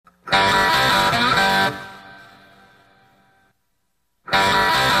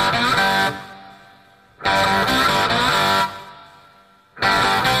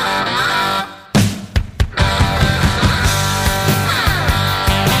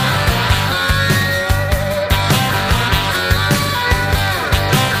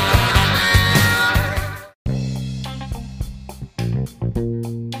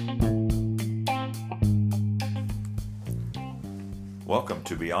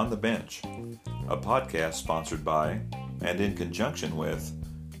Beyond the Bench, a podcast sponsored by and in conjunction with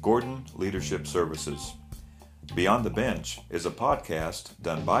Gordon Leadership Services. Beyond the Bench is a podcast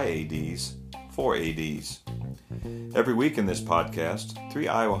done by ADs for ADs. Every week in this podcast, 3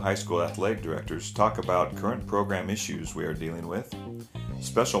 Iowa high school athletic directors talk about current program issues we are dealing with,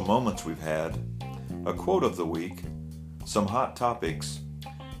 special moments we've had, a quote of the week, some hot topics,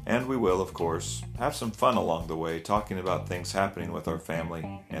 and we will, of course, have some fun along the way talking about things happening with our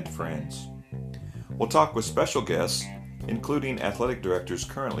family and friends. We'll talk with special guests, including athletic directors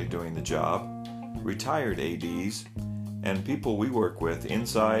currently doing the job, retired ADs, and people we work with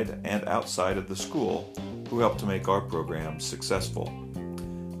inside and outside of the school who help to make our programs successful.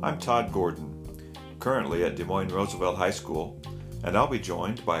 I'm Todd Gordon, currently at Des Moines Roosevelt High School, and I'll be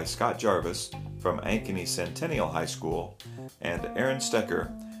joined by Scott Jarvis from Ankeny Centennial High School and Aaron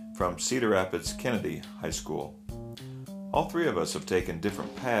Stecker from Cedar Rapids Kennedy High School. All 3 of us have taken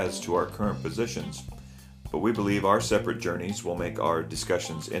different paths to our current positions, but we believe our separate journeys will make our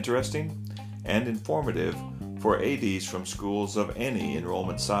discussions interesting and informative for ADs from schools of any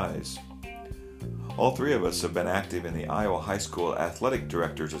enrollment size. All 3 of us have been active in the Iowa High School Athletic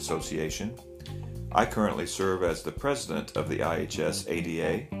Directors Association. I currently serve as the president of the IHS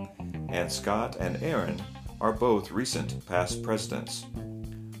ADA, and Scott and Aaron are both recent past presidents.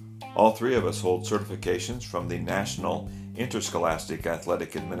 All 3 of us hold certifications from the National Interscholastic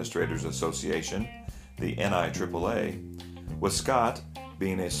Athletic Administrators Association, the NIAAA, with Scott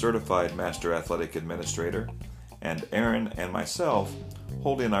being a certified Master Athletic Administrator, and Aaron and myself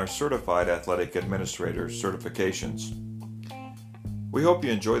holding our Certified Athletic Administrator certifications. We hope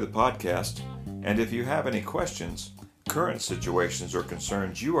you enjoy the podcast, and if you have any questions, current situations or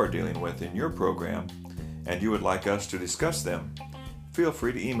concerns you are dealing with in your program, and you would like us to discuss them, feel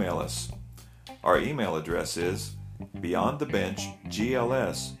free to email us. Our email address is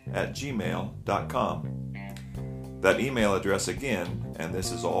beyondthebenchgls@gmail.com. That email address again, and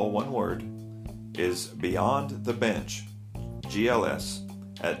this is all one word, is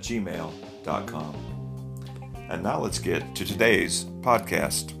beyondthebenchgls@gmail.com. And now let's get to today's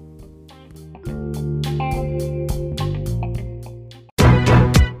podcast.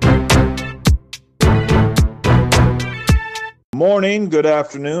 Morning, good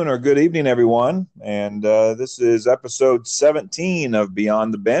afternoon, or good evening, everyone. And this is episode 17 of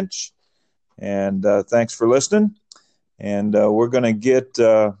Beyond the Bench. And thanks for listening. And we're going to get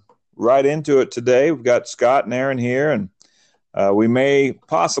right into it today. We've got Scott and Aaron here, and we may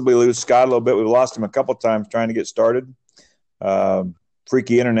possibly lose Scott a little bit. We've lost him a couple times trying to get started.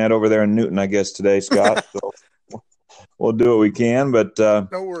 Freaky internet over there in Newton, I guess, today, Scott. So we'll do what we can. But no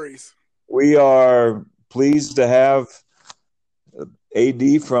worries. We are pleased to have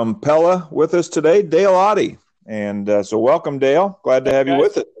AD from Pella with us today, Dale Otte. And so welcome, Dale. Glad to have you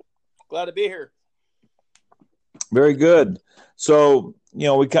with us. Glad to be here. Very good. So,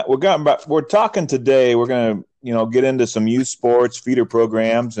 we're talking today. We're going to, get into some youth sports feeder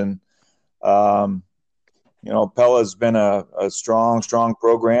programs, and Pella's been a strong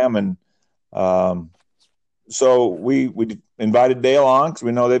program, and so we invited Dale on because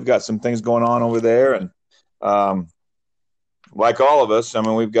we know they've got some things going on over there, and like all of us,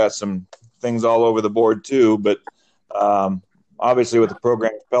 we've got some things all over the board too. But obviously, with the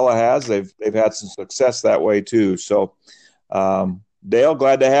program Pella has, they've had some success that way too. So, Dale,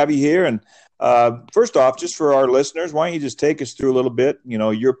 glad to have you here. And first off, just for our listeners, why don't you just take us through a little bit,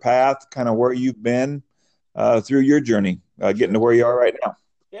 your path, kind of where you've been through your journey, getting to where you are right now.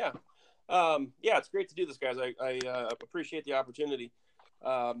 Yeah, it's great to do this, guys. I appreciate the opportunity.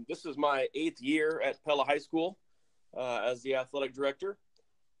 This is my 8th year at Pella High School as the athletic director.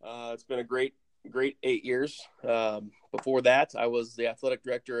 It's been a great 8 years. Before that, I was the athletic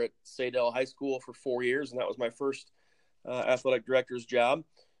director at Saydell High School for 4 years, and that was my first athletic director's job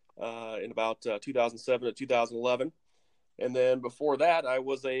in about 2007 to 2011. And then before that, I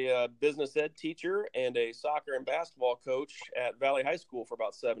was a business ed teacher and a soccer and basketball coach at Valley High School for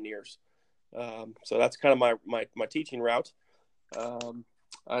about 7 years. So that's kind of my teaching route.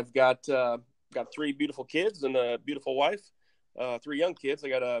 I've got 3 beautiful kids and a beautiful wife. 3 young kids. I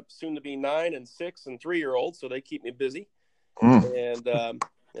got a soon-to-be 9 and 6 and 3-year-old, so they keep me busy. And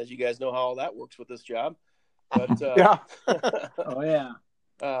as you guys know how all that works with this job. But yeah. Oh yeah.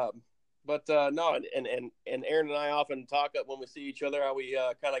 No, and Aaron and I often talk when we see each other how we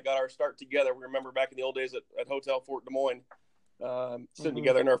kind of got our start together. We remember back in the old days at Hotel Fort Des Moines, sitting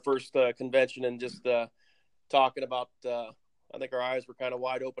together in our first convention and just talking about. I think our eyes were kind of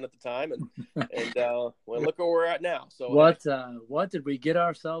wide open at the time, and well, look where we're at now. So what did we get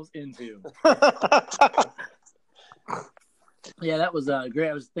ourselves into? Yeah, that was great.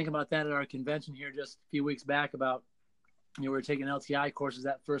 I was thinking about that at our convention here just a few weeks back about, we were taking LTI courses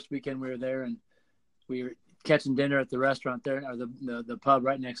that first weekend we were there, and we were catching dinner at the restaurant there, or the pub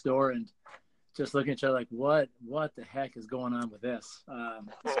right next door, and just looking at each other like, what the heck is going on with this?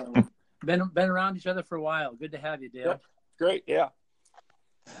 So been around each other for a while. Good to have you, Dale. Yeah, great. Yeah.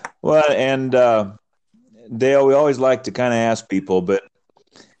 Well, and Dale, we always like to kind of ask people, but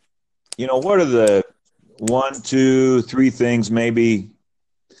what are the 1, 2, 3 things, maybe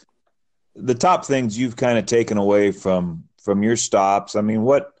the top things you've kind of taken away from your stops? I mean,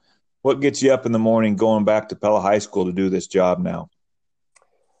 what gets you up in the morning going back to Pella High School to do this job now?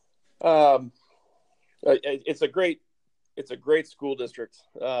 It's a great school district.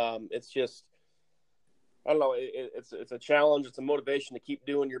 It's just, I don't know. It's a challenge. It's a motivation to keep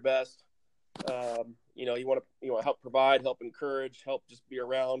doing your best. You want to help provide, help encourage, help just be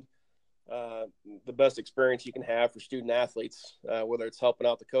around the best experience you can have for student athletes, whether it's helping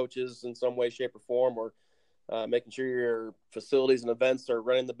out the coaches in some way, shape, or form, or making sure your facilities and events are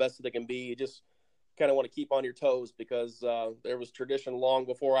running the best that they can be. You just kind of want to keep on your toes, because there was tradition long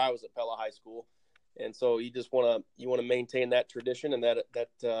before I was at Pella High School, and so you want to maintain that tradition and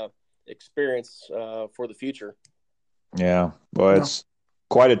that experience for the future. Yeah, well, it's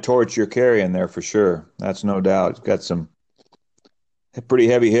quite a torch you're carrying there for sure. That's no doubt. It's got some pretty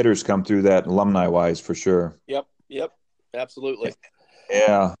heavy hitters come through that alumni-wise for sure. Yep, absolutely.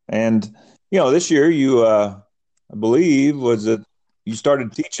 Yeah, and this year you, I believe, you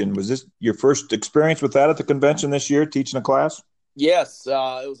started teaching. Was this your first experience with that at the convention this year, teaching a class? Yes,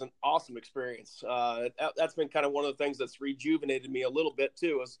 it was an awesome experience. That's been kind of one of the things that's rejuvenated me a little bit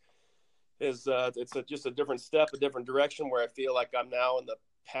too. It's just a different step, a different direction, where I feel like I'm now in the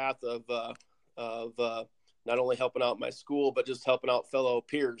path of not only helping out my school, but just helping out fellow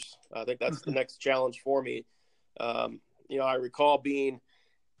peers. I think that's the next challenge for me. I recall being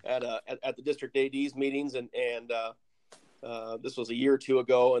at the district ADs meetings, and this was a year or two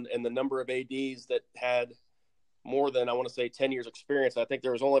ago, and the number of ADs that had more than, I want to say, 10 years experience. I think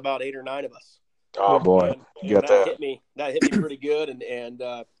there was only about 8 or 9 of us. Oh boy, and that hit me pretty good. And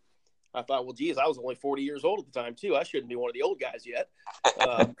I thought, well, geez, I was only 40 years old at the time too. I shouldn't be one of the old guys yet.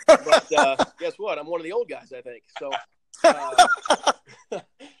 But guess what? I'm one of the old guys, I think. So,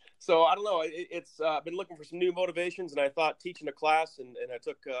 so I don't know. It's been looking for some new motivations, and I thought teaching a class, and I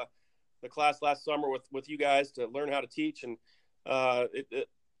took the class last summer with you guys to learn how to teach, and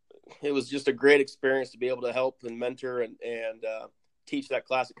it was just a great experience to be able to help and mentor and teach that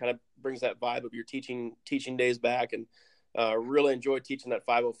class. It kind of brings that vibe of your teaching days back, and really enjoyed teaching that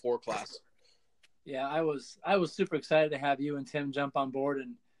 504 class. Yeah, I was super excited to have you and Tim jump on board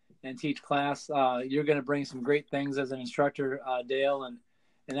and teach class. You're going to bring some great things as an instructor, Dale, and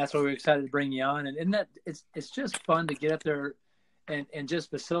that's why we're excited to bring you on. And that it's just fun to get up there and just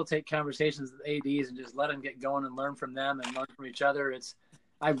facilitate conversations with ADs and just let them get going and learn from them and learn from each other.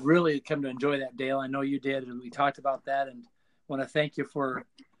 I've really come to enjoy that, Dale. I know you did, and we talked about that, and want to thank you for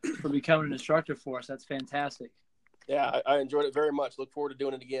becoming an instructor for us. That's fantastic. Yeah, I enjoyed it very much. Look forward to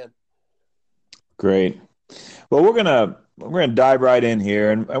doing it again. Great. Well, we're gonna dive right in here,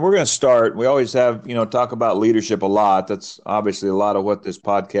 and we're gonna start. We always have talk about leadership a lot. That's obviously a lot of what this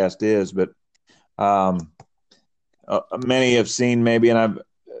podcast is. But many have seen maybe, and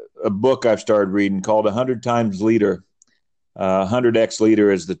a book I've started reading called 100 Times Leader. 100X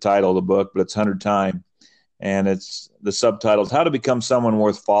Leader is the title of the book, but it's 100 Time, and it's the subtitle is How to Become Someone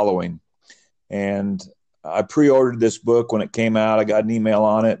Worth Following. And I pre-ordered this book when it came out. I got an email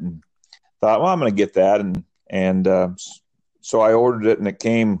on it and thought, well, I'm going to get that, and so I ordered it, and it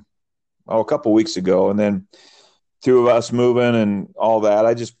came a couple weeks ago. And then through us moving and all that,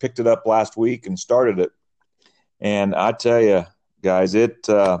 I just picked it up last week and started it. And I tell you, guys, it's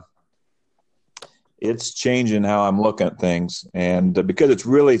changing how I'm looking at things, and because it's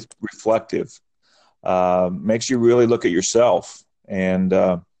really reflective, makes you really look at yourself, and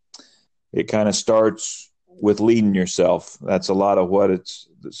it kind of starts with leading yourself. That's a lot of what it's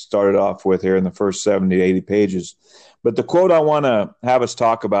started off with here in the first 70, 80 pages. But the quote I want to have us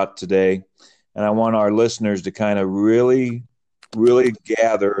talk about today, and I want our listeners to kind of really, really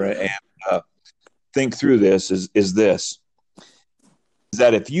gather and think through this, is this. Is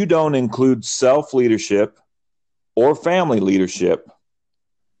that if you don't include self-leadership or family leadership,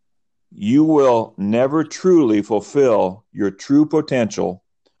 you will never truly fulfill your true potential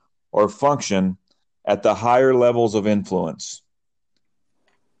or function at the higher levels of influence.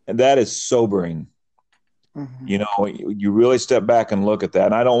 And that is sobering. Mm-hmm. You really step back and look at that.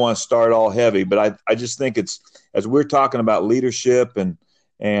 And I don't want to start all heavy, but I just think it's, as we're talking about leadership and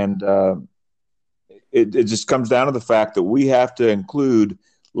it just comes down to the fact that we have to include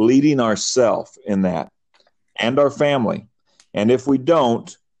leading ourselves in that and our family. And if we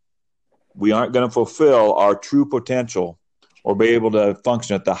don't, we aren't going to fulfill our true potential or be able to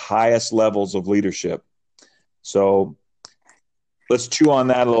function at the highest levels of leadership. So let's chew on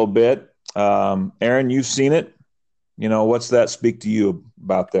that a little bit. Aaron, you've seen it. What's that speak to you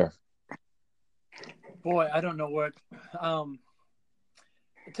about there? Boy, I don't know what. I'll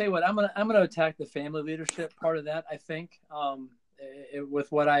tell you what. I'm gonna attack the family leadership part of that. I think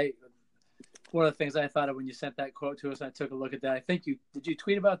with one of the things I thought of when you sent that quote to us, I took a look at that. I think did you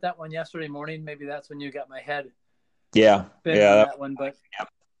tweet about that one yesterday morning? Maybe that's when you got my head. Yeah. On that one, but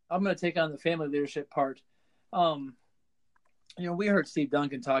I'm going to take on the family leadership part. We heard Steve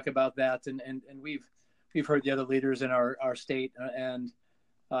Duncan talk about that, and we've heard the other leaders in our state and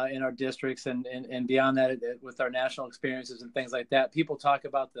in our districts and beyond that with our national experiences and things like that. People talk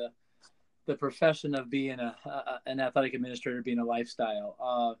about the profession of being an athletic administrator being a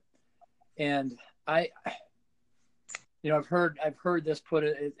lifestyle. And I've heard this put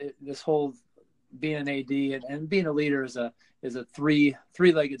this whole being an AD and being a leader is a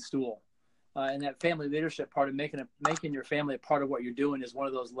three-legged stool, and that family leadership part of making your family a part of what you're doing is one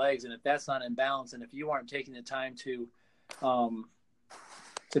of those legs. And if that's not in balance, and if you aren't taking the time to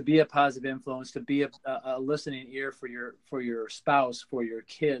be a positive influence, to be a listening ear for your spouse, for your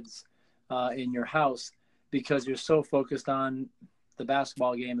kids in your house, because you're so focused on the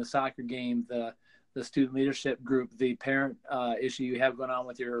basketball game, the soccer game, the student leadership group, the parent issue you have going on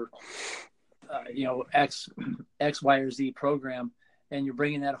with your X, Y, or Z program, and you're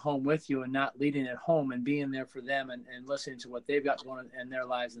bringing that home with you and not leading at home and being there for them and listening to what they've got going on in their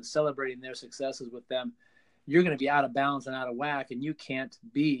lives and celebrating their successes with them, you're going to be out of balance and out of whack, and you can't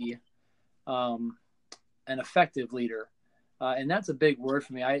be an effective leader. And that's a big word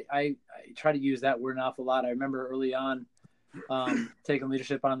for me. I try to use that word an awful lot. I remember early on taking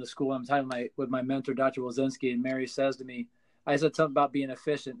leadership on the school. I'm talking with my mentor, Dr. Wilzinski, and Mary says to me, I said something about being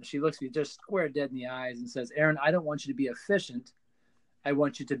efficient. And she looks at me just square dead in the eyes and says, Aaron, I don't want you to be efficient. I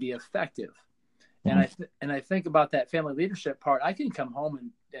want you to be effective. Mm-hmm. And I think about that family leadership part. I can come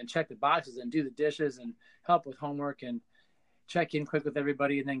home and check the boxes and do the dishes and help with homework and check in quick with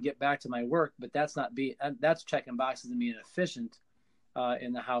everybody and then get back to my work. But that's checking boxes and being efficient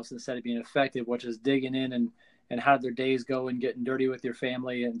in the house instead of being effective, which is digging in and how their days go and getting dirty with your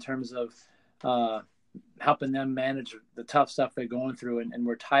family in terms of helping them manage the tough stuff they're going through. And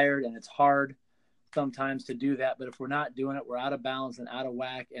we're tired, and it's hard sometimes to do that. But if we're not doing it, we're out of balance and out of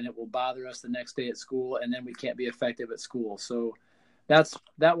whack, and it will bother us the next day at school, and then we can't be effective at school. So that's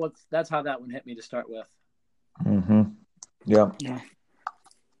how that one hit me to start with. Mm-hmm. Yeah.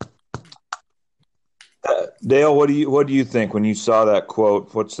 Dale, what do you think when you saw that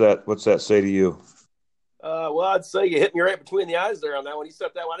quote? What's that say to you? Well, I'd say you hit me right between the eyes there on that one. You said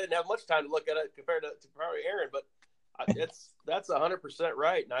that one. I didn't have much time to look at it compared to probably Aaron, but that's 100%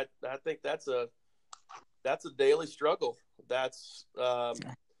 right. And I think that's a daily struggle. That's to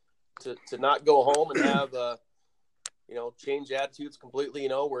not go home and have change attitudes completely,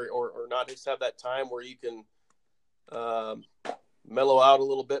 or not just have that time where you can mellow out a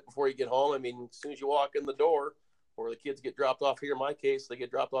little bit before you get home. I mean, as soon as you walk in the door, or the kids get dropped off here, in my case, they get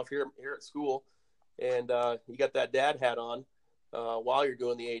dropped off here at school, and you got that dad hat on while you're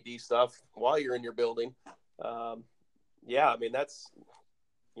doing the AD stuff, while you're in your building. I mean, that's,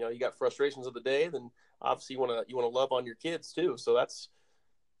 you got frustrations of the day, then obviously you want to love on your kids too. So that's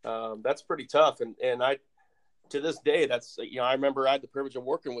pretty tough. And I, to this day, that's, I remember I had the privilege of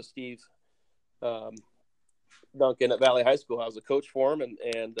working with Steve Duncan at Valley High School. I was a coach for him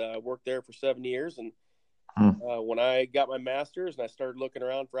and worked there for 7 years. And when I got my master's and I started looking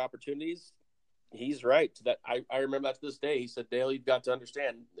around for opportunities, he's right. That I remember that to this day. He said, Dale, you've got to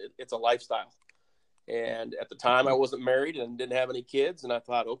understand it's a lifestyle. And at the time I wasn't married and didn't have any kids. And I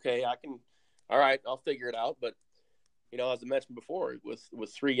thought, okay, all right, I'll figure it out. But, as I mentioned before,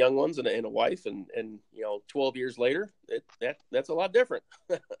 with 3 young ones and a wife and 12 years later, that's a lot different.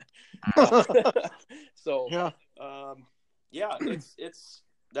 So,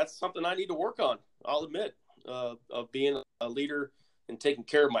 that's something I need to work on. I'll admit, of being a leader and taking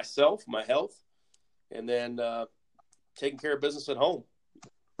care of myself, my health, and then taking care of business at home.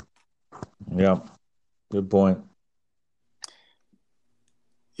 Yeah. Good point.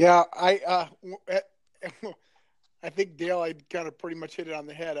 Yeah, I think Dale, I kind of pretty much hit it on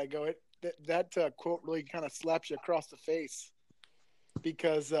the head. I go, that quote really kind of slaps you across the face,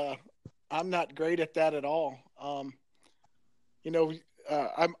 because I'm not great at that at all. I'm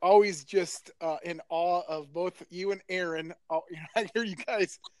always just in awe of both you and Aaron. I hear you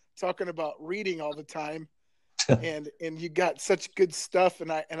guys talking about reading all the time, and you got such good stuff,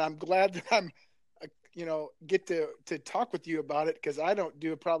 and I'm glad that I'm get to talk with you about it, because I don't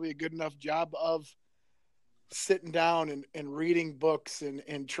do probably a good enough job of sitting down and reading books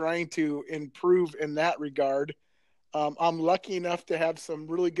and trying to improve in that regard. I'm lucky enough to have some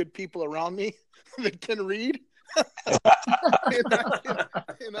really good people around me that can read.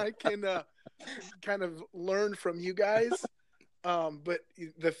 and I can kind of learn from you guys. But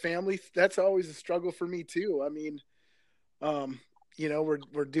the family, that's always a struggle for me too. I mean,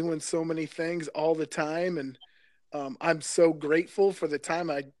 we're doing so many things all the time, and I'm so grateful for the time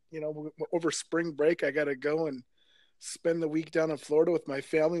over spring break, I got to go and spend the week down in Florida with my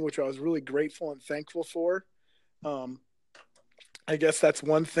family, which I was really grateful and thankful for. I guess that's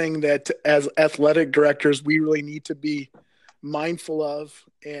one thing that as athletic directors, we really need to be mindful of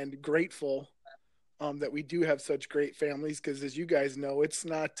and grateful that we do have such great families. Because as you guys know, it's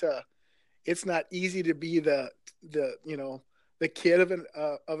not easy to be the kid of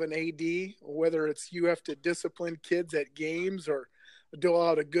an AD, whether it's you have to discipline kids at games or dole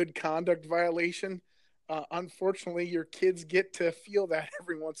out a good conduct violation. Unfortunately, your kids get to feel that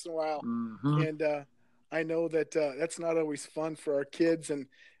every once in a while. Mm-hmm. And I know that that's not always fun for our kids, and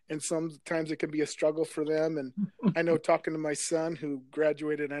sometimes it can be a struggle for them. And I know, talking to my son who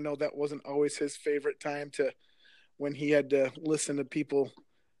graduated, I know that wasn't always his favorite time when he had to listen to people,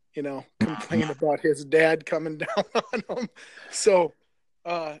 complain about his dad coming down on him. So,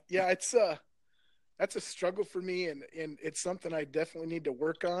 that's a struggle for me, and it's something I definitely need to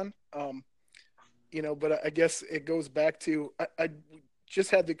work on. But I guess it goes back to, I just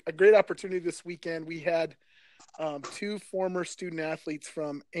had a great opportunity this weekend. We had two former student athletes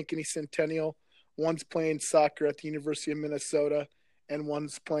from Ankeny Centennial. One's playing soccer at the University of Minnesota, and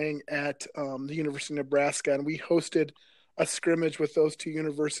one's playing at the University of Nebraska. And we hosted a scrimmage with those two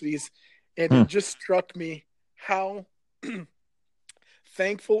universities. And it just struck me how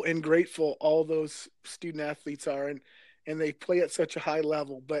thankful and grateful all those student athletes are. And they play at such a high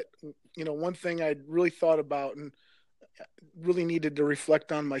level. But, one thing I really thought about and really needed to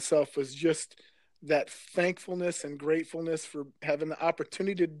reflect on myself was just that thankfulness and gratefulness for having the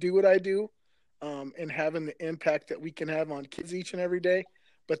opportunity to do what I do, and having the impact that we can have on kids each and every day,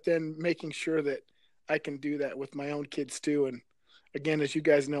 but then making sure that I can do that with my own kids too. And again, as you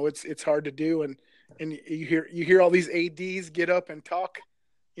guys know, it's hard to do. And you hear all these ADs get up and talk,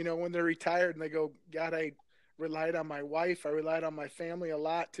 when they're retired, and they go, God, I relied on my wife. I relied on my family a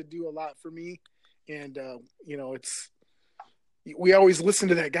lot to do a lot for me. And, we always listen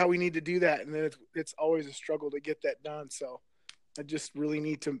to that, God, we need to do that. And then it's always a struggle to get that done. So I just really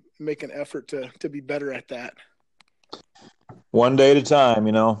need to make an effort to be better at that. One day at a time,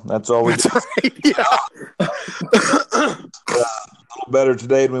 that's all we do. Right. Yeah. A little better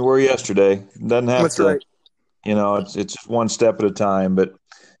today than we were yesterday. It doesn't have That's to, right. it's just one step at a time.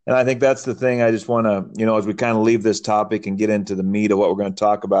 And I think that's the thing I just want to, as we kind of leave this topic and get into the meat of what we're going to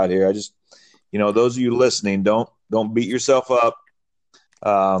talk about here, I just, those of you listening, don't beat yourself up,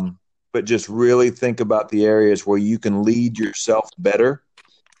 but just really think about the areas where you can lead yourself better.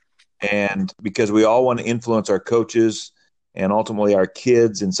 And because we all want to influence our coaches and ultimately our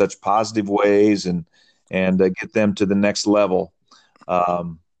kids in such positive ways and get them to the next level. But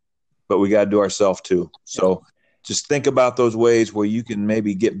we got to do ourselves too. So just think about those ways where you can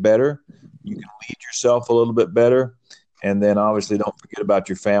maybe get better. You can lead yourself a little bit better. And then obviously don't forget about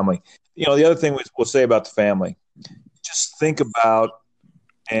your family. The other thing we'll say about the family, just think about,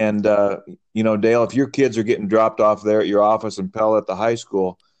 and, Dale, if your kids are getting dropped off there at your office in Pella at the high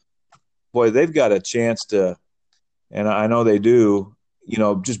school, boy, they've got a chance to, and I know they do,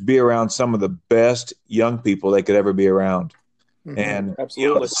 just be around some of the best young people they could ever be around. Mm-hmm.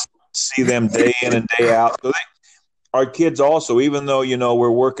 Absolutely. And, see them day in and day out. So our kids also, even though, we're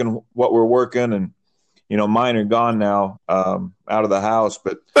working what we're working and, mine are gone now out of the house,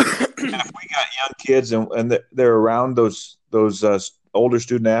 but if we got young kids and they're around those older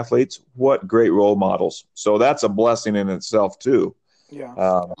student athletes, what great role models. So that's a blessing in itself too. Yeah.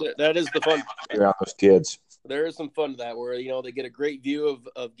 That is the fun around those kids. There is some fun to that where, they get a great view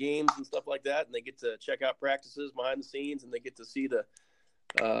of games and stuff like that. And they get to check out practices behind the scenes, and they get to see the,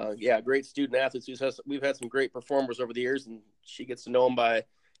 great student athletes. We've had some great performers over the years, and she gets to know them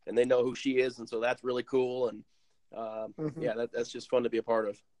and they know who she is. And so that's really cool. And that's just fun to be a part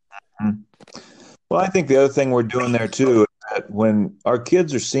of. Well, I think the other thing we're doing there too, is that when our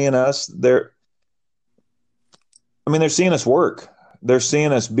kids are seeing us, they're seeing us work. They're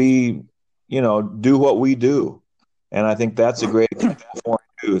seeing us be, do what we do. And I think that's a great example for them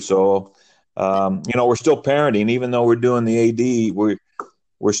too. So, we're still parenting, even though we're doing the AD,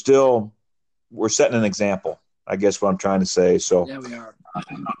 we're setting an example, I guess what I'm trying to say. So yeah, we are. I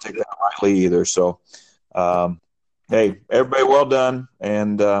don't take that lightly either. So, hey, everybody, well done.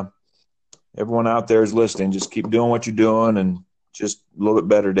 And everyone out there is listening. Just keep doing what you're doing and just a little bit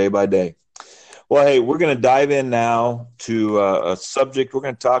better day by day. Well, hey, we're going to dive in now to a subject. We're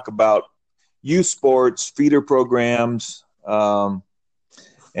going to talk about youth sports, feeder programs. And,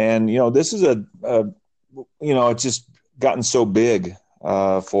 this is it's just gotten so big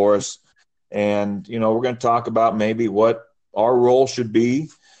for us. And, we're going to talk about maybe what our role should be.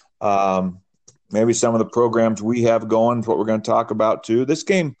 Maybe some of the programs we have going, what we're going to talk about too. This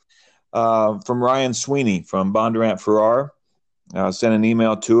came from Ryan Sweeney from Bondurant Farrar. Sent an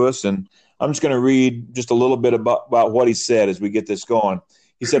email to us, and I'm just going to read just a little bit about what he said as we get this going.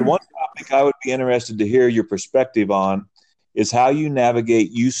 He said, one topic I would be interested to hear your perspective on is how you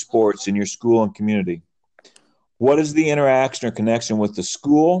navigate youth sports in your school and community. What is the interaction or connection with the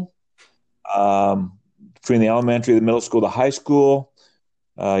school, between the elementary, the middle school, the high school?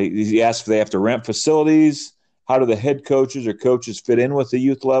 He asked if they have to rent facilities. How do the head coaches or coaches fit in with the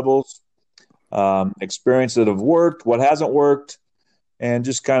youth levels? Experience that have worked, what hasn't worked, and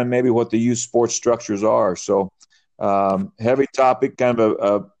just kind of maybe what the youth sports structures are. So heavy topic, kind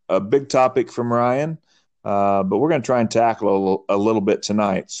of a big topic from Ryan, but we're going to try and tackle a little bit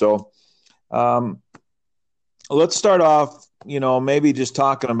tonight. So let's start off, maybe just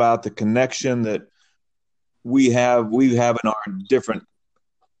talking about the connection that we have in our different,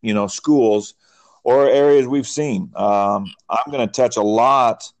 schools or areas we've seen. I'm going to touch a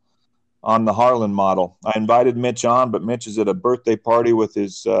lot on the Harlan model. I invited Mitch on, but Mitch is at a birthday party with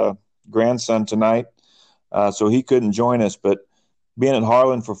his grandson tonight, so he couldn't join us. But being at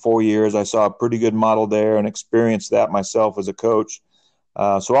Harlan for 4 years, I saw a pretty good model there and experienced that myself as a coach.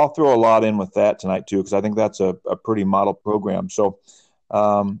 So I'll throw a lot in with that tonight too, because I think that's a pretty model program. So,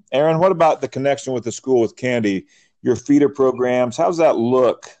 Aaron, what about the connection with the school with Kennedy, your feeder programs? How's that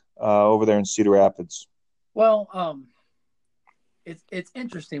look over there in Cedar Rapids? Well, it's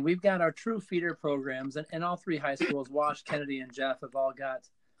interesting. We've got our true feeder programs, and all three high schools, Wash, Kennedy, and Jeff, have all got,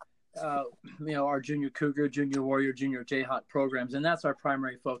 our Junior Cougar, Junior Warrior, Junior Jayhawk programs, and that's our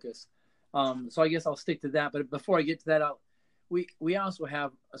primary focus. So I guess I'll stick to that. But before I get to that, we also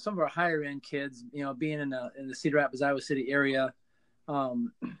have some of our higher end kids. Being in the Cedar Rapids, Iowa City area,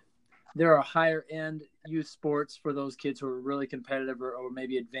 there are higher end youth sports for those kids who are really competitive or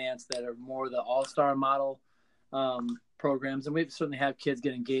maybe advanced, that are more the all-star model programs, and we certainly have kids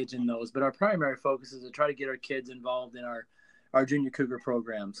get engaged in those. But our primary focus is to try to get our kids involved in our Junior Cougar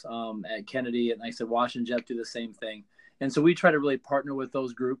programs at Kennedy, and like I said, Wash and Jeff do the same thing. And so we try to really partner with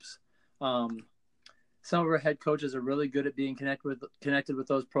those groups. Some of our head coaches are really good at being connected with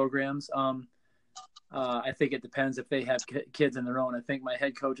those programs. I think it depends if they have kids in their own. I think my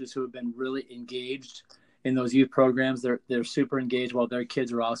head coaches who have been really engaged in those youth programs, they're super engaged while their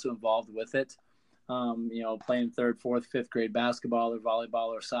kids are also involved with it. Playing 3rd, 4th, 5th grade basketball or volleyball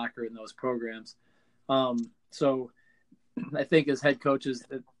or soccer in those programs. So I think as head coaches,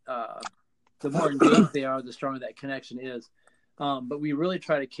 the more engaged they are, the stronger that connection is. But we really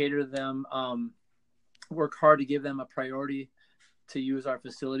try to cater to them, work hard to give them a priority to use our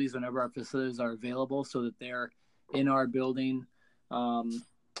facilities whenever our facilities are available, so that they're in our building,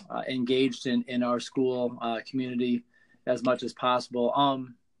 engaged in our school community as much as possible.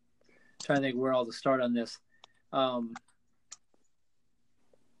 Trying to think where all to start on this. I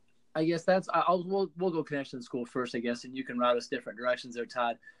guess we'll go connection school first, I guess, and you can route us different directions there,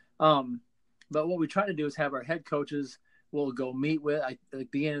 Todd. But what we try to do is have our head coaches will go meet with at the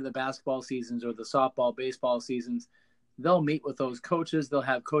beginning of the basketball seasons or the softball, baseball seasons. They'll meet with those coaches. They'll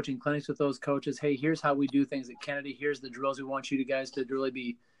have coaching clinics with those coaches. Hey, here's how we do things at Kennedy. Here's the drills we want you guys to really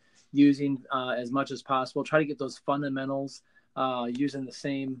be using as much as possible. Try to get those fundamentals using the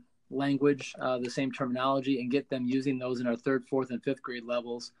same language, the same terminology, and get them using those in our 3rd, 4th, and 5th grade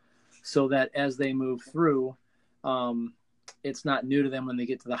levels, so that as they move through, it's not new to them when they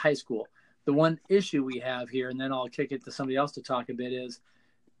get to the high school. The one issue we have here, and then I'll kick it to somebody else to talk a bit, is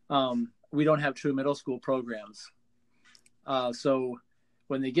we don't have true middle school programs. So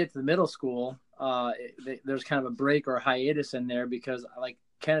when they get to the middle school, there's kind of a break or a hiatus in there, because like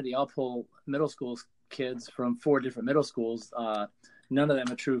Kennedy, I'll pull middle school kids from 4 different middle schools. None of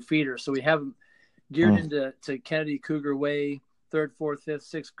them a true feeder. So we have them geared into Kennedy Cougar Way, 3rd, 4th, 5th,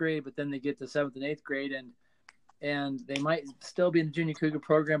 6th grade, but then they get to 7th and 8th grade, and they might still be in the Junior Cougar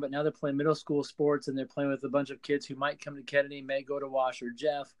program, but now they're playing middle school sports, and they're playing with a bunch of kids who might come to Kennedy, may go to Wash or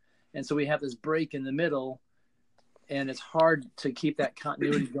Jeff. And so we have this break in the middle, and it's hard to keep that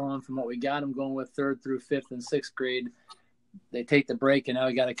continuity going from what we got them going with 3rd through 5th and 6th grade they take the break, and now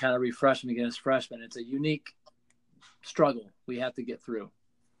we got to kind of refresh them again as freshmen. It's a unique struggle we have to get through.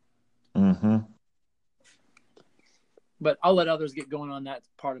 Mm-hmm. But I'll let others get going on that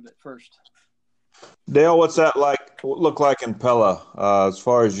part of it first. Dale, what's that look like in Pella, as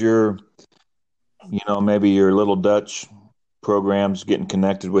far as your, maybe your little Dutch programs getting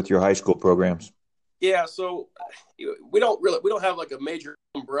connected with your high school programs? Yeah, so we don't have like a major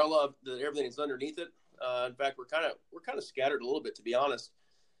umbrella that everything is underneath it. In fact, we're kind of scattered a little bit, to be honest.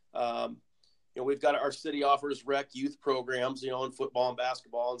 We've got our city offers rec youth programs, in football and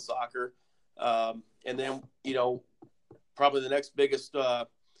basketball and soccer, and then probably the next biggest or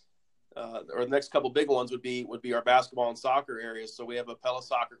the next couple big ones would be our basketball and soccer areas. So we have a Pella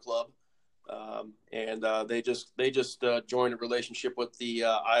soccer club, and they just joined a relationship with the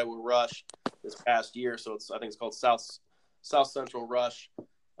Iowa Rush this past year. So I think it's called South Central Rush.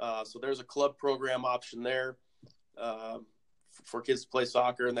 So there's a club program option there for kids to play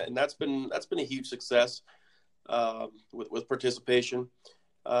soccer, and that's been a huge success with participation.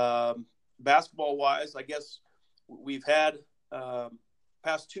 Basketball wise, I guess we've had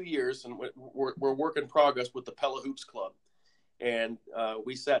past 2 years, and we're work in progress with the Pella Hoops Club. And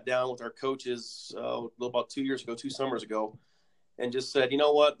we sat down with our coaches about 2 summers ago, and just said, you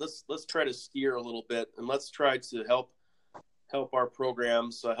know what, let's try to steer a little bit, and let's try to help our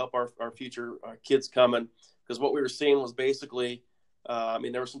programs, help our future kids coming. Because what we were seeing was basically,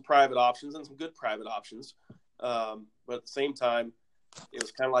 there were some private options and some good private options, but at the same time, it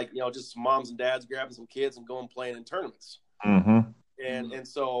was kind of like just some moms and dads grabbing some kids and going playing in tournaments. Mm-hmm. And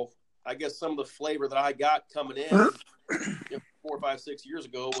so I guess some of the flavor that I got coming in 4, 5, 6 years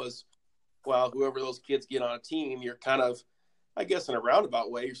ago was, well, whoever those kids get on a team, you're kind of, I guess in a roundabout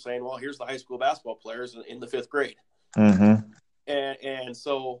way, you're saying, well, here's the high school basketball players in the 5th grade. Mm-hmm. And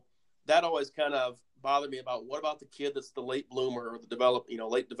so that always kind of bothered me about what about the kid that's the late bloomer or the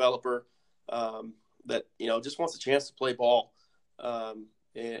late developer that, just wants a chance to play ball.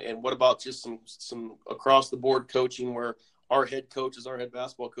 And what about just some across the board coaching where our head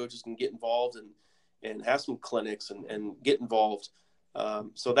basketball coaches can get involved and have some clinics and get involved.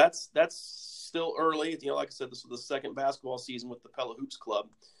 So that's still early. Like I said, this is the second basketball season with the Pella Hoops Club.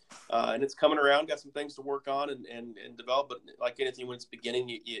 And it's coming around, got some things to work on and develop. But like anything, when it's beginning,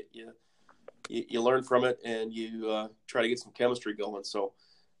 you learn from it and you try to get some chemistry going. So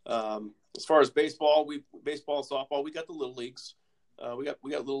as far as baseball and softball, we got the little leagues. We got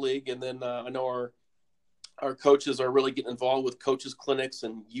little league, and then I know our coaches are really getting involved with coaches clinics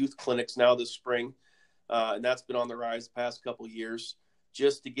and youth clinics now this spring, and that's been on the rise the past couple of years.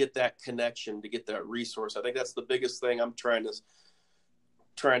 Just to get that connection, to get that resource, I think that's the biggest thing I'm trying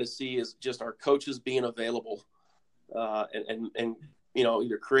to see is just our coaches being available, and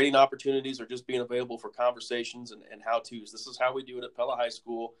either creating opportunities or just being available for conversations and how-tos. This is how we do it at Pella High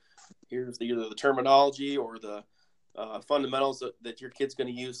School. Here's either the terminology or the fundamentals that your kid's going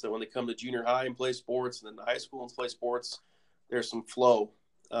to use, so when they come to junior high and play sports and then the high school and play sports, there's some flow.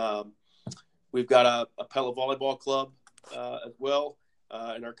 We've got a Pella volleyball club as well,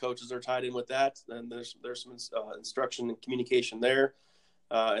 and our coaches are tied in with that, and there's some instruction and communication there.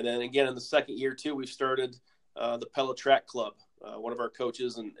 And then again, in the second year too, we've started the Pella track club. One of our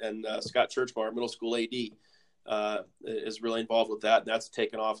coaches and Scott Churchbar, our middle school AD, is really involved with that, and that's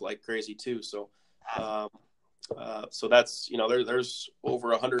taken off like crazy too. So that's, there's over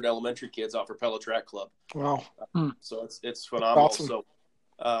 100 elementary kids out for Pella Track Club. Wow. So it's phenomenal. Awesome. So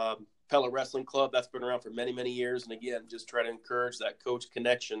Pella Wrestling Club, that's been around for many, many years. And again, just try to encourage that coach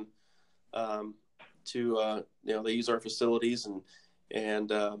connection to, they use our facilities and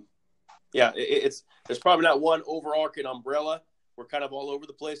there's probably not one overarching umbrella. We're kind of all over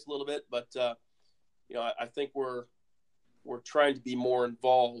the place a little bit, but I think we're trying to be more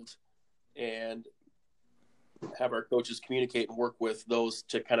involved and have our coaches communicate and work with those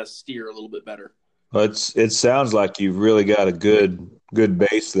to kind of steer a little bit better. Well, it sounds like you've really got a good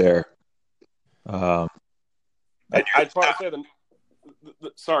base there. I'd probably say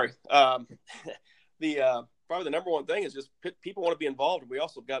probably the number one thing is just people want to be involved. We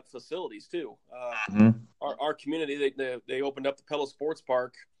also got facilities too. Our community, they opened up the Pella Sports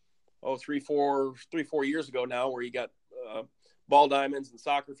Park, 3-4 years ago now, where you got ball diamonds and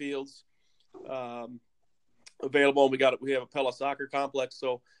soccer fields available. And we have a Pella soccer complex.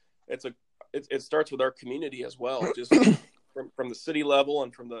 So it starts with our community as well, just from the city level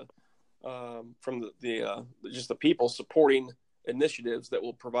and from the just the people supporting initiatives that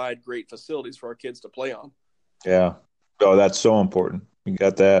will provide great facilities for our kids to play on. Yeah. Oh, that's so important. You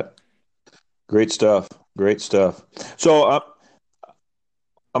got that. Great stuff. So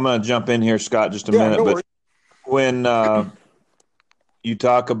I'm going to jump in here, Scott, just a minute. No but when you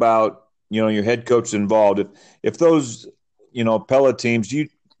talk about, your head coach involved. If those, Pella teams, you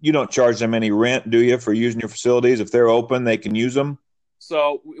don't charge them any rent, do you, for using your facilities? If they're open, they can use them.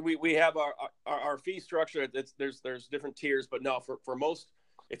 So we have our fee structure. There's different tiers, but no, for most,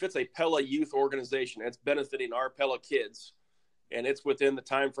 if it's a Pella youth organization, it's benefiting our Pella kids, and it's within the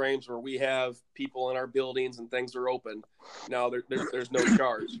time frames where we have people in our buildings and things are open. Now there's no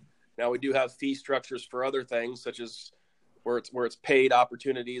charge. Now we do have fee structures for other things, such as where it's paid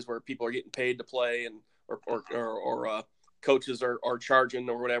opportunities where people are getting paid to play, and or coaches are charging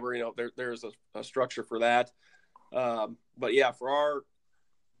or whatever. There's a structure for that. But yeah, for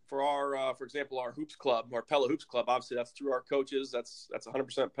example, our hoops club, our Pella hoops club, obviously that's through our coaches. That's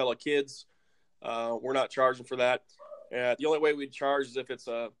 100% Pella kids. We're not charging for that. The only way we'd charge is if it's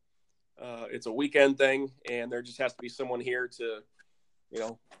a weekend thing, and there just has to be someone here to,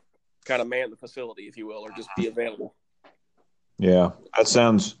 kind of man the facility, if you will, or just be available. Yeah, that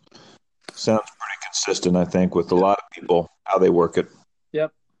sounds pretty consistent, I think, with a lot of people, how they work it.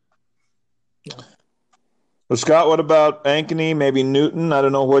 Yep. Well, Scott, what about Ankeny, maybe Newton? I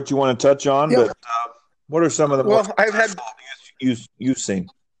don't know what you want to touch on, but what are some of the most you've seen?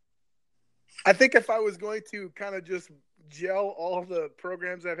 I think if I was going to kind of just gel all the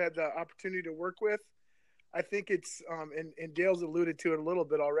programs I've had the opportunity to work with, I think it's and Dale's alluded to it a little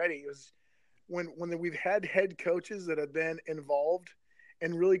bit already. It was when we've had head coaches that have been involved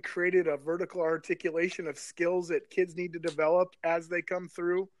and really created a vertical articulation of skills that kids need to develop as they come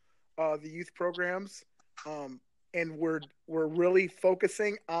through the youth programs. And we're really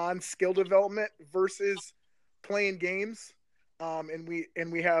focusing on skill development versus playing games. And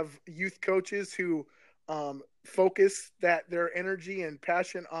we have youth coaches who focus their energy and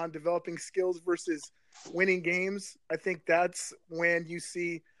passion on developing skills versus winning games. I think that's when you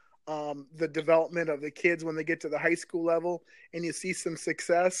see the development of the kids when they get to the high school level and you see some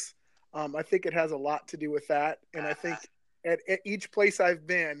success. I think it has a lot to do with that. And I think at each place I've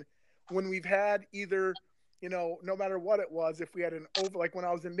been, when we've had either, no matter what it was, if we had an over, like when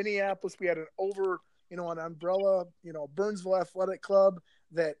I was in Minneapolis, we had an umbrella, Burnsville Athletic Club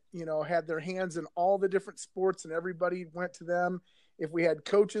that, had their hands in all the different sports and everybody went to them. If we had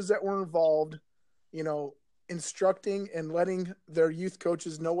coaches that were involved, instructing and letting their youth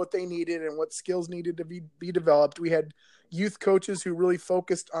coaches know what they needed and what skills needed to be developed. We had youth coaches who really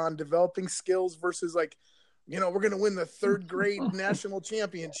focused on developing skills versus like, we're going to win the third grade national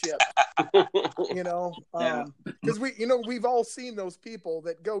championship, because we've all seen those people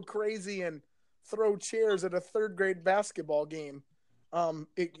that go crazy and throw chairs at a third grade basketball game.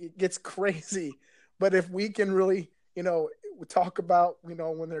 It gets crazy, but if we can really, talk about,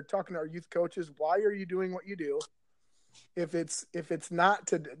 when they're talking to our youth coaches, why are you doing what you do? If it's not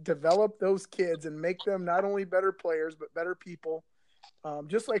to develop those kids and make them not only better players, but better people,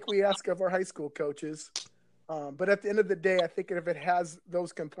 just like we ask of our high school coaches. But at the end of the day, I think if it has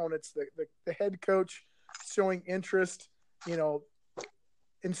those components, the head coach showing interest,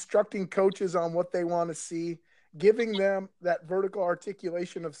 instructing coaches on what they want to see, giving them that vertical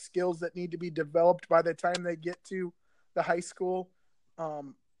articulation of skills that need to be developed by the time they get to the high school.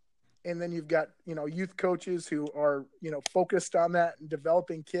 And then you've got, youth coaches who are, focused on that and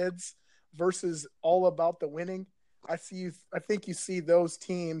developing kids versus all about the winning. I think you see those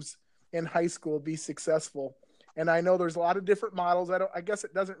teams in high school be successful. And I know there's a lot of different models. I guess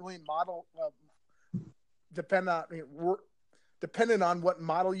it doesn't really model dependent on what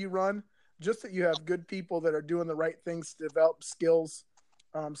model you run, just that you have good people that are doing the right things to develop skills,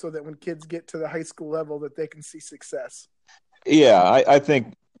 so that when kids get to the high school level that they can see success. Yeah, I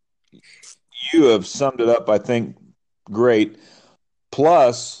think you have summed it up, I think, great.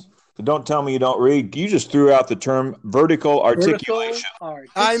 Plus, don't tell me you don't read. You just threw out the term vertical articulation.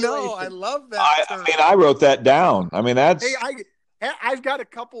 I know. I love that term. I wrote that down. That's... Hey, I've got a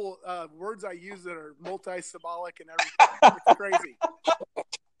couple words I use that are multi-symbolic and everything. It's crazy.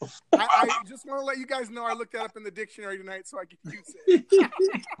 I just want to let you guys know I looked that up in the dictionary tonight so I can use it.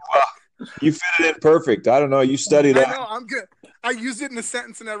 Well, you fit it in perfect. I don't know. You studied that. I know. I'm good. I used it in a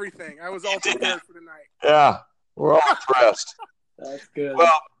sentence and everything. I was all prepared for tonight. Yeah. We're all impressed. That's good.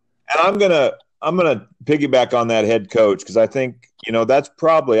 Well, and I'm gonna piggyback on that head coach, because I think, that's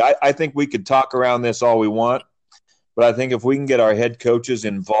probably, I think we could talk around this all we want, but I think if we can get our head coaches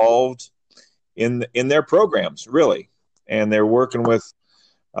involved in their programs, really, and they're working with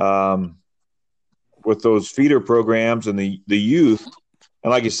those feeder programs and the youth,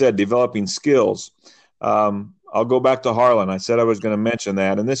 and like you said, developing skills. I'll go back to Harlan. I said I was going to mention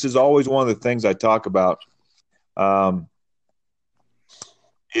that, and this is always one of the things I talk about,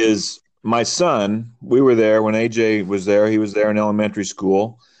 is my son, we were there when AJ was there. He was there in elementary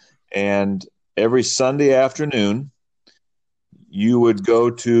school. And every Sunday afternoon, you would go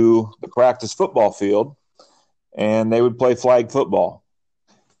to the practice football field and they would play flag football.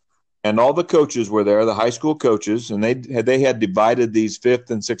 And all the coaches were there, the high school coaches, and they had divided these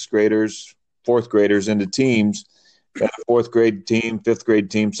fifth and sixth graders, fourth graders into teams. They had a fourth grade team, fifth grade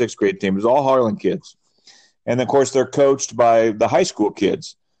team, sixth grade team. It was all Harlan kids. And of course, they're coached by the high school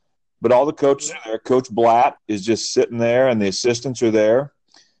kids. But all the coaches are there. Coach Blatt is just sitting there, and the assistants are there.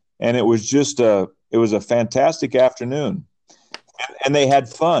 And it was a fantastic afternoon. And they had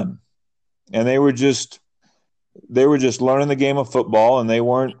fun. And they were just learning the game of football, and they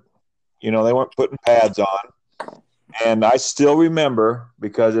weren't putting pads on. And I still remember,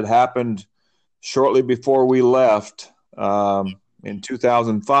 because it happened shortly before we left in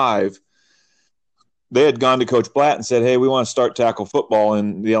 2005, they had gone to Coach Blatt and said, hey, we want to start tackle football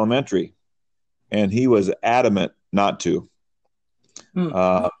in the elementary. And he was adamant not to.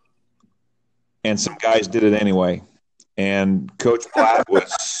 And some guys did it anyway. And Coach Blatt was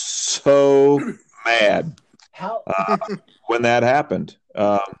so mad when that happened.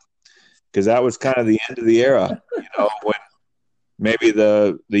 Because that was kind of the end of the era, when maybe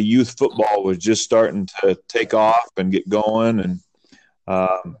the youth football was just starting to take off and get going. And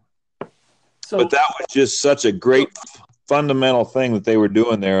but that was just such a great fundamental thing that they were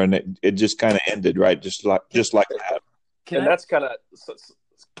doing there, and it just kind of ended, right? Just like that. That's kind of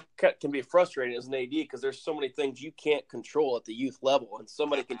can be frustrating as an AD, because there's so many things you can't control at the youth level, and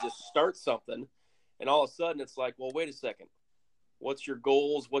somebody can just start something, and all of a sudden it's like, well, wait a second. What's your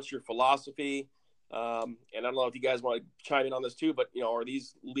goals? What's your philosophy? And I don't know if you guys want to chime in on this too, but, are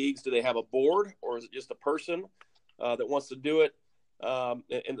these leagues, do they have a board, or is it just a person that wants to do it?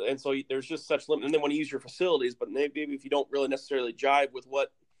 And so there's just such limit. And then when you use your facilities, but maybe if you don't really necessarily jive with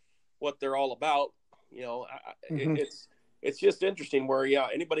what they're all about, it's just interesting where,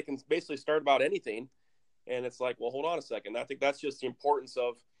 anybody can basically start about anything. And it's like, well, hold on a second. I think that's just the importance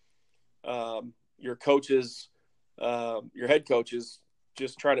of your coaches, your head coaches,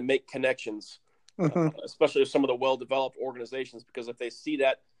 just trying to make connections, especially with some of the well-developed organizations, because if they see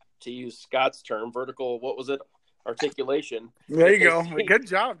that, to use Scott's term, vertical, what was it? Articulation. There you go. Good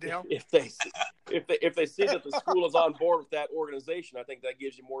job, Dale. If they see that the school is on board with that organization, I think that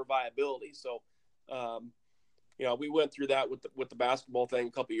gives you more viability. So, we went through that with the basketball thing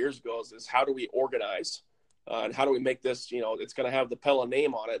a couple of years ago. Is how do we organize, and how do we make this? It's going to have the Pella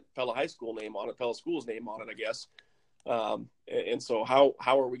name on it, Pella High School name on it, Pella School's name on it, I guess. And so how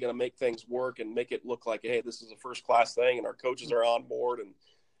are we going to make things work and make it look like, hey, this is a first class thing, and our coaches are on board, and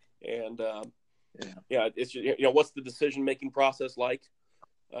it's what's the decision making process like,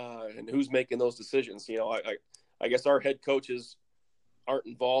 and who's making those decisions? I guess our head coaches aren't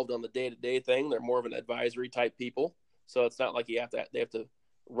involved on the day-to-day thing. They're more of an advisory type people, so it's not like they have to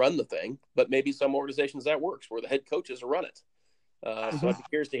run the thing. But maybe some organizations that works where the head coaches run it. So I'd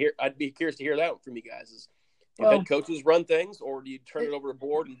be curious to hear that from you guys. Do head coaches run things, or do you turn it over to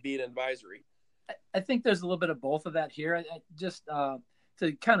board and be an advisory? I think there's a little bit of both of that here. I just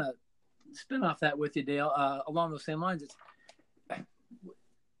to kind of spin off that with you, Dale, along those same lines, it's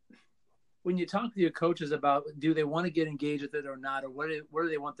when you talk to your coaches about, do they want to get engaged with it or not, or what do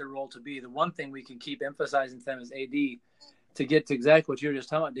they want their role to be? The one thing we can keep emphasizing to them as AD, to get to exactly what you were just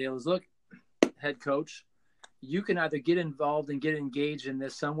talking about, Dale, is look, head coach, you can either get involved and get engaged in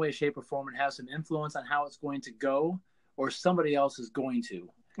this some way, shape, or form and have some influence on how it's going to go, or somebody else is going to.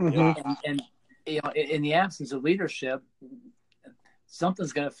 And in the absence of leadership,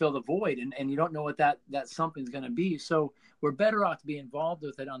 something's going to fill the void, and you don't know what that something's going to be. So we're better off to be involved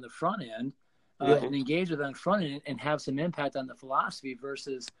with it on the front end and engage with it on the front end and have some impact on the philosophy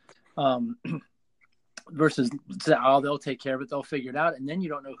versus they'll take care of it, they'll figure it out, and then you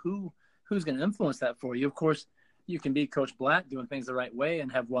don't know who's going to influence that for you. Of course, you can be Coach Blatt doing things the right way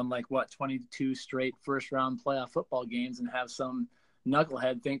and have won 22 straight first round playoff football games and have some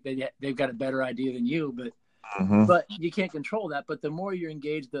knucklehead think they've got a better idea than you, but you can't control that. But the more you're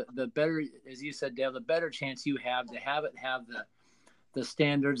engaged, the better, as you said, Dale, the better chance you have to have the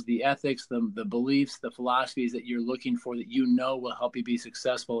standards, the ethics, the beliefs, the philosophies that you're looking for that will help you be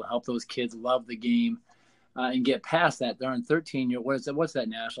successful, help those kids love the game, and get past that darn 13-year. What's that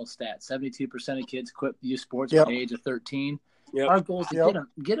national stat? 72% of kids quit youth sports at the age of 13. Yep. Our goal is to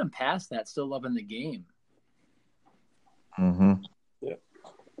get them past that, still loving the game. Yeah.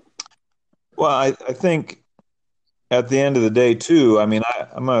 Well, I think at the end of the day, too, I mean,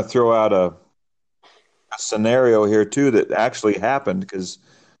 I'm going to throw out a scenario here, too, that actually happened because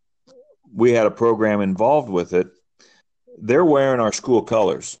we had a program involved with it. They're wearing our school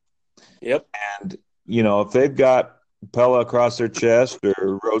colors. Yep. And, if they've got Pella across their chest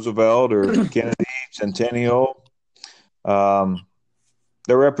or Roosevelt or Kennedy, Centennial,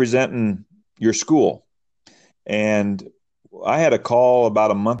 they're representing your school. And I had a call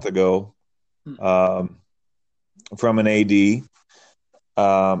about a month ago from an AD,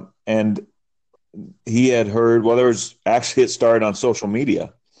 and he had heard, well, it started on social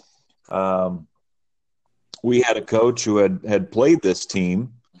media. We had a coach who had played this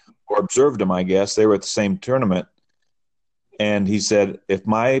team or observed them, I guess. They were at the same tournament. And he said, if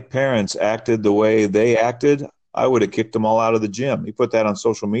my parents acted the way they acted, I would have kicked them all out of the gym. He put that on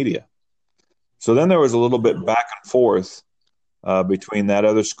social media. So then there was a little bit back and forth between that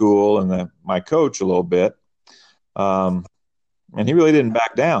other school and my coach a little bit. And he really didn't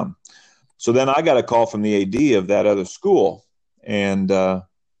back down. So then I got a call from the AD of that other school and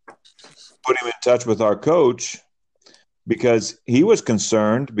put him in touch with our coach because he was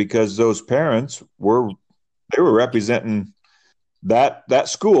concerned because those parents were representing that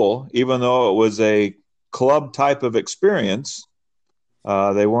school, even though it was a club type of experience.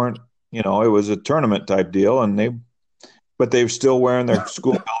 They weren't, it was a tournament type deal, but they were still wearing their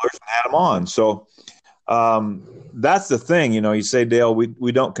school colors and had them on. So that's the thing, you say, Dale,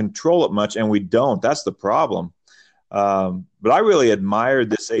 we don't control it much, and we don't. That's the problem. But I really admired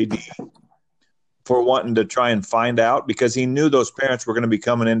this AD for wanting to try and find out because he knew those parents were going to be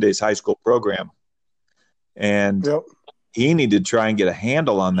coming into his high school program. And he needed to try and get a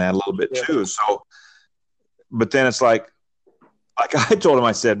handle on that a little bit too. So, but then it's like I told him,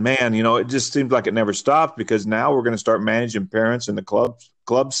 I said, man, it just seems like it never stopped because now we're going to start managing parents in the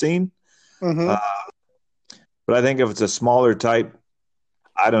club scene. Mm-hmm. But I think if it's a smaller type,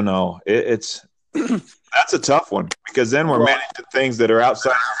 I don't know. That's a tough one because then we're managing things that are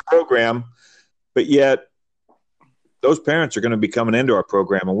outside our program, but yet those parents are going to be coming into our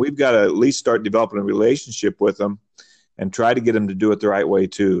program, and we've got to at least start developing a relationship with them and try to get them to do it the right way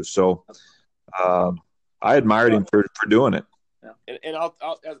too. So I admired him for doing it. And I'll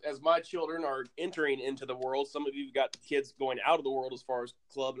as my children are entering into the world, some of you got kids going out of the world as far as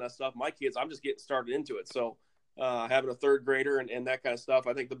club and that stuff. My kids, I'm just getting started into it. So having a third grader and that kind of stuff,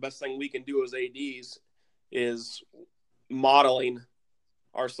 I think the best thing we can do as ADs is modeling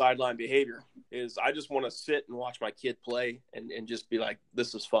our sideline behavior. I just want to sit and watch my kid play and just be like,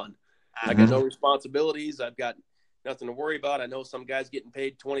 this is fun. Mm-hmm. I got no responsibilities. I've got nothing to worry about. I know some guy's getting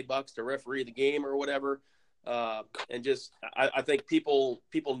paid $20 to referee the game or whatever. And just, I think people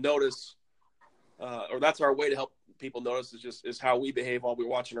notice, or that's our way to help people notice is how we behave while we're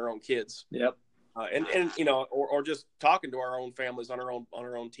watching our own kids. Yep. And or just talking to our own families on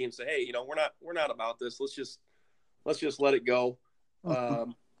our own team, say, hey, we're not about this. Let's just let it go.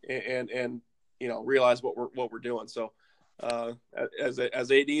 And realize what we're doing. So, as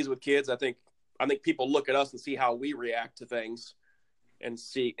ADs with kids, I think people look at us and see how we react to things and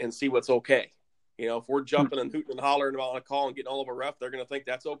see what's okay. If we're jumping and hooting and hollering about a call and getting all over a ref, they're going to think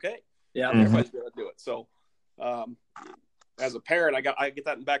that's okay. Yeah. Everybody's going to do it. So, as a parent, I get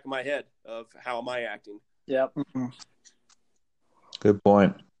that in the back of my head of how am I acting? Yep. Good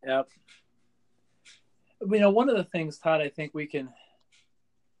point. Yep. One of the things, Todd, I think we can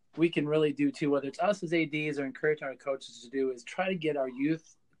really do too, whether it's us as ADs or encouraging our coaches to do, is try to get our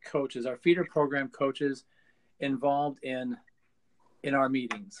youth coaches, our feeder program coaches, involved in our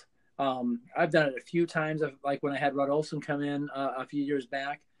meetings. I've done it a few times, like when I had Rod Olson come in a few years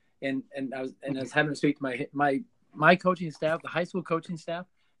back, and I was having to speak to my coaching staff, the high school coaching staff.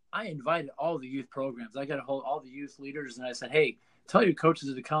 I invited all the youth programs. I got a hold all the youth leaders, and I said, hey, tell your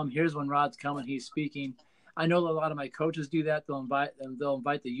coaches to come. Here's when Rod's coming. He's speaking. I know a lot of my coaches do that. They'll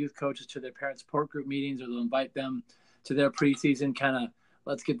invite the youth coaches to their parent support group meetings, or they'll invite them to their preseason kind of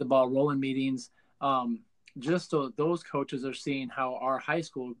let's get the ball rolling meetings. Just so those coaches are seeing how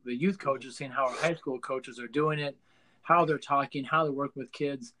the youth coaches seeing how our high school coaches are doing it, how they're talking, how they're working with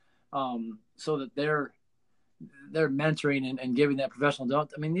kids, so that they're mentoring and giving that professional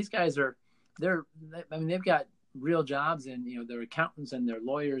development. I mean, these guys they've got real jobs, and they're accountants and they're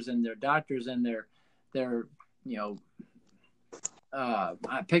lawyers and they're doctors and they're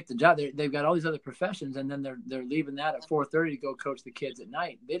I picked the job. They've got all these other professions, and then they're leaving that at 4:30 to go coach the kids at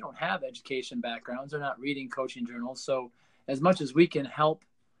night. They don't have education backgrounds. They're not reading coaching journals. So as much as we can help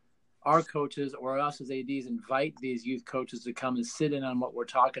our coaches or us as ADs invite these youth coaches to come and sit in on what we're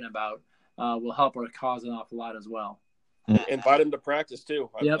talking about, will help our cause an awful lot as well. Invite them to practice too.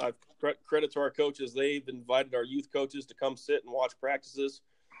 Yep. I've credit to our coaches. They've invited our youth coaches to come sit and watch practices.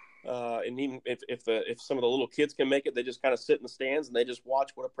 And even if some of the little kids can make it, they just kind of sit in the stands and they just watch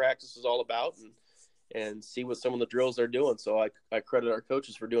what a practice is all about. and see what some of the drills they're doing. So I credit our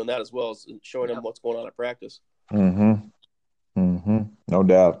coaches for doing that as well as showing them what's going on at practice. Mm-hmm. Mm-hmm. No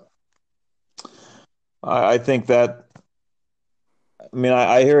doubt. I think that,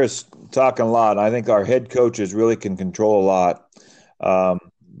 I hear us talking a lot. I think our head coaches really can control a lot.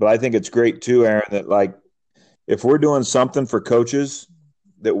 But I think it's great too, Aaron, that like if we're doing something for coaches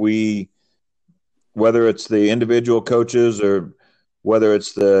that whether it's the individual coaches or whether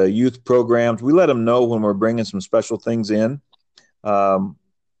it's the youth programs, we let them know when we're bringing some special things in. One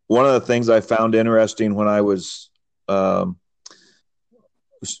of the things I found interesting when I was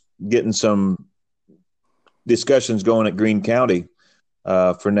getting some discussions going at Greene County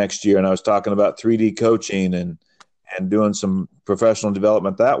for next year, and I was talking about 3D coaching and doing some professional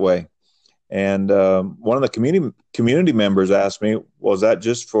development that way. And one of the community members asked me, well, is that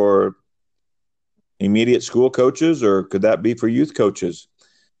just for immediate school coaches or could that be for youth coaches?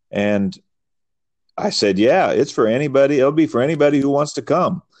 And I said, yeah, it's for anybody. It'll be for anybody who wants to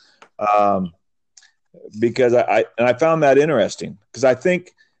come. Because I found that interesting because I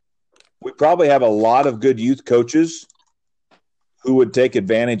think we probably have a lot of good youth coaches who would take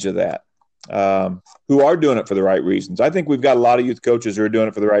advantage of that, who are doing it for the right reasons. I think we've got a lot of youth coaches who are doing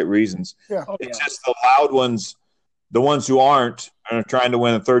it for the right reasons. Yeah. It's just the loud ones, the ones who aren't, are trying to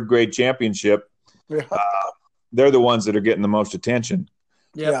win a third grade championship. Yeah. They're the ones that are getting the most attention.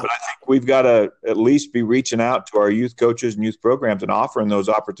 Yeah. But I think we've got to at least be reaching out to our youth coaches and youth programs and offering those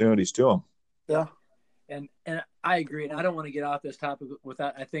opportunities to them. Yeah. And I agree. And I don't want to get off this topic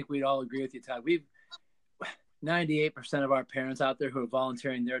without, I think we'd all agree with you, Todd. We've 98% of our parents out there who are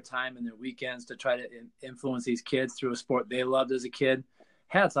volunteering their time and their weekends to try to influence these kids through a sport they loved as a kid.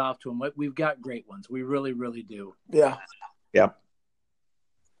 Hats off to them. We've got great ones. We really, really do. Yeah. Yeah.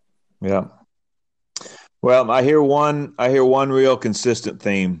 Yeah. Well, I hear one real consistent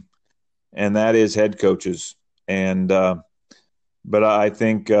theme, and that is head coaches. And, but I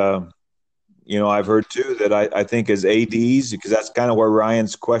think, I've heard too that I think as ADs, because that's kind of where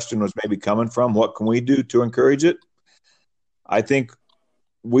Ryan's question was maybe coming from, what can we do to encourage it? I think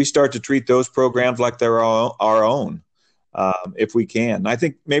we start to treat those programs like they're our own, if we can. And I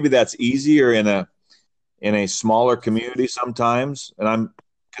think maybe that's easier in a smaller community sometimes. And I'm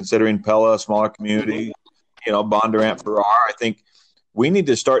considering Pella a smaller community, Bondurant, Farrar. I think we need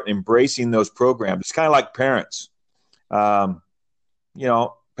to start embracing those programs. It's kind of like parents. Parents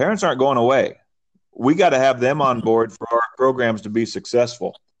aren't going away. We got to have them on board for our programs to be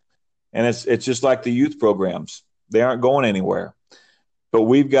successful. And it's just like the youth programs. They aren't going anywhere. But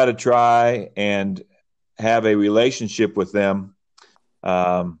we've got to try and have a relationship with them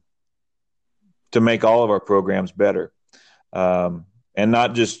to make all of our programs better. And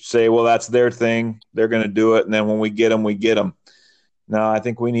not just say, well, that's their thing. They're going to do it. And then when we get them, we get them. No, I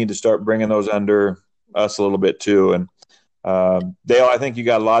think we need to start bringing those under us a little bit too. And Dale, I think you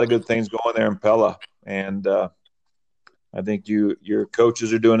got a lot of good things going there in Pella. And I think your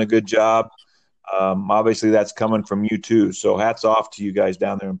coaches are doing a good job. Obviously, that's coming from you too. So hats off to you guys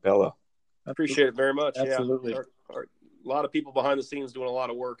down there in Pella. I appreciate it very much. Absolutely. Yeah. A lot of people behind the scenes doing a lot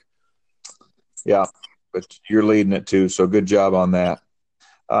of work. Yeah, but you're leading it too. So good job on that.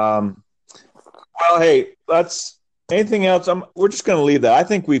 Well, hey, anything else? We're just going to leave that. I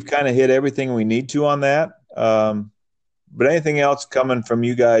think we've kind of hit everything we need to on that. But anything else coming from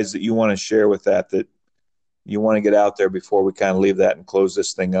you guys that you want to share with that you want to get out there before we kind of leave that and close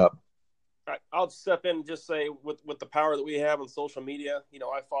this thing up? I'll step in and just say with the power that we have on social media,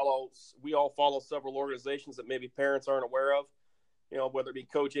 we all follow several organizations that maybe parents aren't aware of, whether it be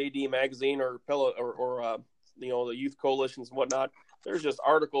Coach AD Magazine or Pella or the youth coalitions and whatnot. There's just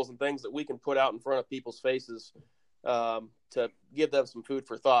articles and things that we can put out in front of people's faces to give them some food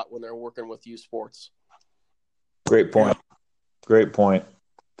for thought when they're working with youth sports. Great point.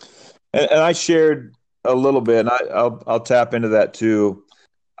 And I shared a little bit, and I'll tap into that too.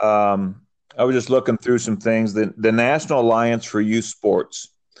 I was just looking through some things. The National Alliance for Youth Sports,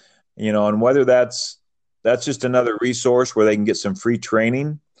 and whether that's just another resource where they can get some free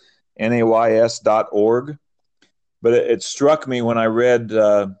training, nays.org. But it struck me when I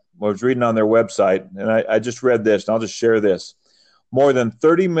was reading on their website, and I just read this, and I'll just share this. More than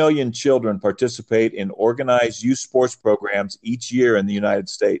 30 million children participate in organized youth sports programs each year in the United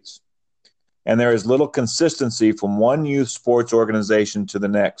States. And there is little consistency from one youth sports organization to the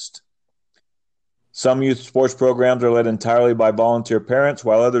next. Some youth sports programs are led entirely by volunteer parents,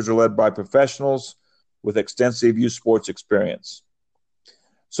 while others are led by professionals with extensive youth sports experience.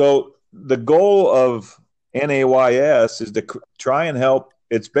 So the goal of NAYS is to try and help.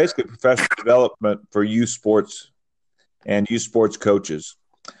 It's basically professional development for youth sports and youth sports coaches.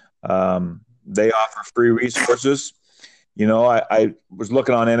 They offer free resources. I was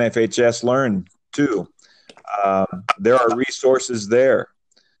looking on NFHS Learn too. There are resources there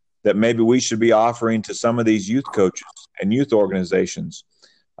that maybe we should be offering to some of these youth coaches and youth organizations.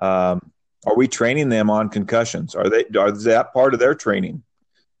 Are we training them on concussions? Is that part of their training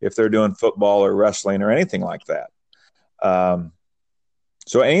if they're doing football or wrestling or anything like that?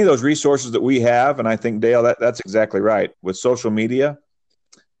 So any of those resources that we have, and I think, Dale, that's exactly right. With social media,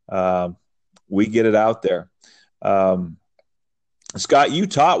 we get it out there. Scott, you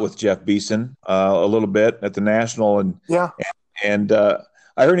taught with Jeff Beeson a little bit at the National, and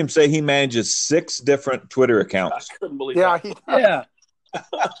I heard him say he manages 6 different Twitter accounts. I couldn't believe Yeah, that. Yeah.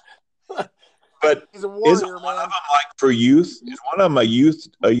 But he's a warrior, isn't one man. of them like for youth? Is one of them a youth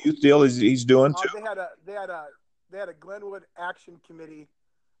deal he's doing too? They had a Glenwood Action Committee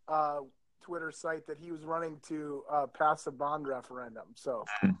Twitter site that he was running to pass a bond referendum. So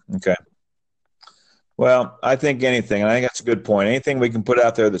Okay. Well, I think that's a good point. Anything we can put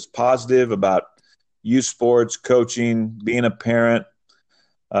out there that's positive about youth sports, coaching, being a parent,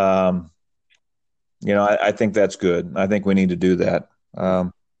 I think that's good. I think we need to do that.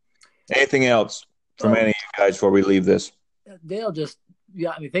 Anything else from any of you guys before we leave this? Dale just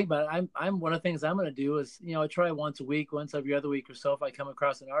think about it. I'm one of the things I'm going to do is, I try once a week, once every other week or so. If I come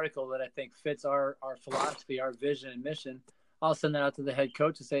across an article that I think fits our philosophy, our vision and mission, I'll send that out to the head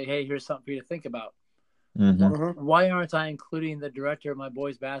coach and say, hey, here's something for you to think about. Mm-hmm. Why aren't I including the director of my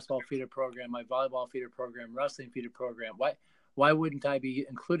boys basketball feeder program, my volleyball feeder program, wrestling feeder program? Why wouldn't I be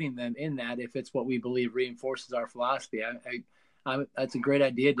including them in that if it's what we believe reinforces our philosophy? That's a great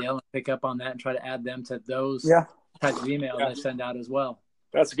idea, Dale. And pick up on that and try to add them to those types of emails I send out as well.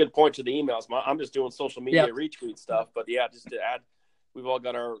 That's a good point to the emails. I'm just doing social media retweet stuff, but just to add, we've all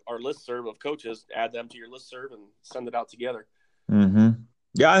got our listserv of coaches. Add them to your listserv and send it out together. Mm-hmm.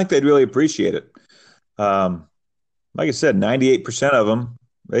 Yeah, I think they'd really appreciate it. Like I said, 98% of them,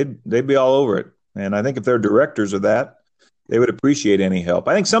 they'd be all over it. And I think if they're directors of that, they would appreciate any help.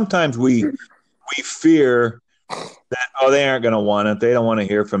 I think sometimes we fear that, they aren't going to want it. They don't want to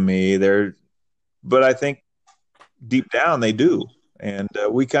hear from me. But I think deep down they do. And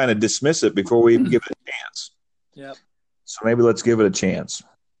we kind of dismiss it before we even give it a chance. Yep. So maybe let's give it a chance.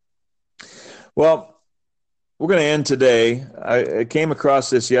 Well, we're going to end today. I came across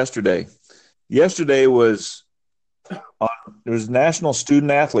this yesterday. Yesterday was National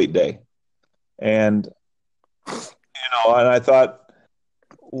Student Athlete Day. And, and I thought,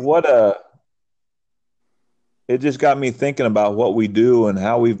 it just got me thinking about what we do and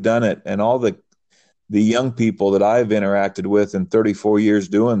how we've done it and all the young people that I've interacted with in 34 years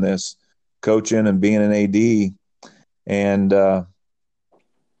doing this, coaching and being an AD. And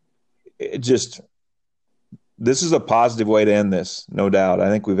this is a positive way to end this, no doubt. I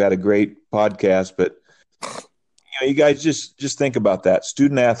think we've had a great podcast, but you guys just think about that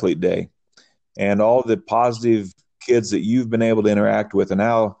Student Athlete Day and all the positive kids that you've been able to interact with and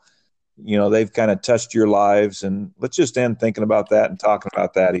how, they've kind of touched your lives. And let's just end thinking about that and talking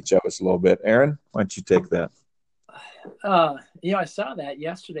about that, each of us a little bit. Aaron, why don't you take that? I saw that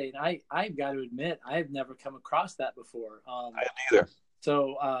yesterday, and I've got to admit, I've never come across that before. I hadn't either.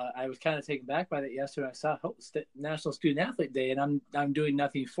 So I was kind of taken back by that yesterday. I saw National Student Athlete Day, and I'm doing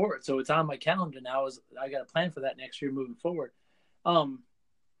nothing for it. So it's on my calendar now. I got a plan for that next year moving forward. I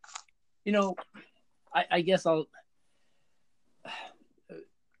guess I'll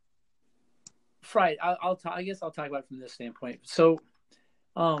Friday. I guess I'll talk about it from this standpoint. So,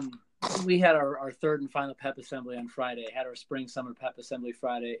 we had our third and final pep assembly on Friday. Had our spring summer pep assembly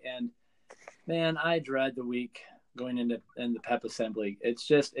Friday, and man, I dread the week going into pep assembly. It's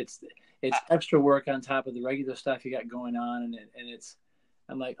extra work on top of the regular stuff you got going on, and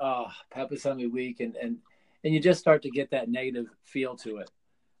I'm like, pep assembly week, and you just start to get that negative feel to it.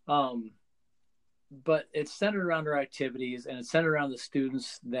 But it's centered around our activities, and it's centered around the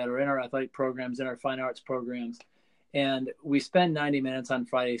students that are in our athletic programs, in our fine arts programs. And we spend 90 minutes on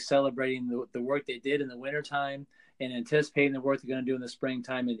Friday celebrating the work they did in the wintertime and anticipating the work they're going to do in the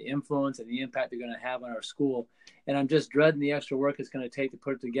springtime and the influence and the impact they're going to have on our school. And I'm just dreading the extra work it's going to take to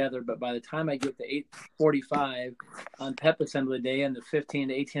put it together. But by the time I get to 8:45 on pep assembly day and the 15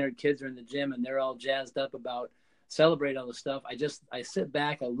 to 1,800 kids are in the gym and they're all jazzed up about celebrating all the stuff, I sit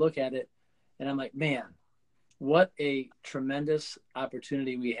back, I look at it, and I'm like, man, what a tremendous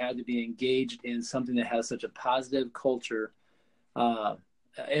opportunity we had to be engaged in something that has such a positive culture,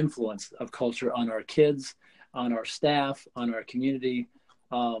 influence of culture on our kids, on our staff, on our community,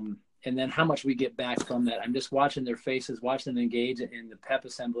 and then how much we get back from that. I'm just watching their faces, watching them engage in the pep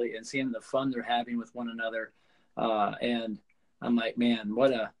assembly and seeing the fun they're having with one another. And I'm like, man,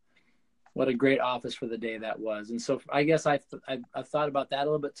 what what a great office for the day that was. And so I guess I've thought about that a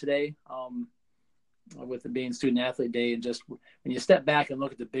little bit today, with it being Student Athlete Day, and just when you step back and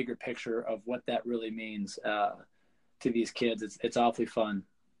look at the bigger picture of what that really means to these kids, it's awfully fun.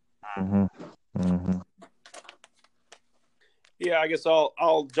 Mm-hmm. Mm-hmm. Yeah, I guess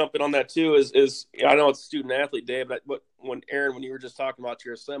I'll jump in on that too. Is I know it's Student Athlete Day, but when Aaron, when you were just talking about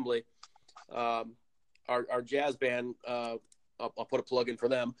your assembly, our jazz band, I'll put a plug in for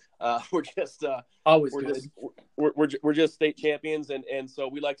them. We're just always we're good. just we're just state champions, and so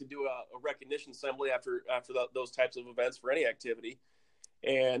we like to do a recognition assembly after those types of events for any activity.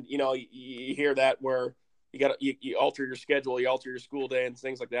 And you hear that where you alter your schedule, you alter your school day and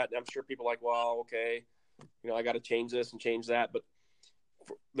things like that. And I'm sure people are like, well, okay, I got to change this and change that. But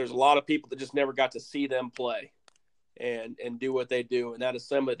there's a lot of people that just never got to see them play and do what they do. And that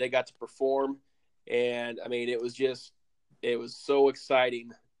assembly, they got to perform. And I mean, it was so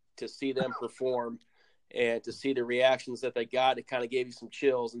exciting to see them perform and to see the reactions that they got. It kind of gave you some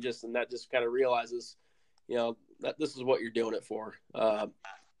chills, and that just kind of realizes, that this is what you're doing it for.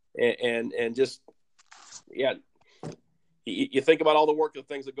 And just, yeah, you think about all the work, the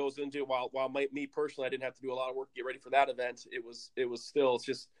things that goes into it. While me personally, I didn't have to do a lot of work to get ready for that event. It's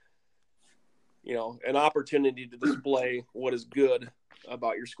just, an opportunity to display what is good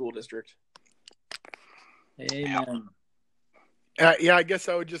about your school district. Amen. Yeah, I guess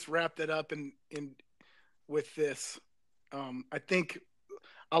I would just wrap that up in with this. I think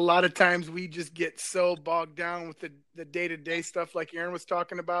a lot of times we just get so bogged down with the day-to-day stuff like Aaron was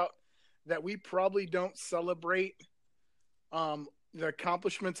talking about that we probably don't celebrate the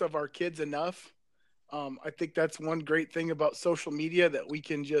accomplishments of our kids enough. I think that's one great thing about social media, that we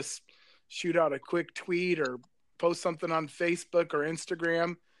can just shoot out a quick tweet or post something on Facebook or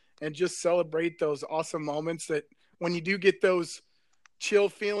Instagram and just celebrate those awesome moments that when you do get those chill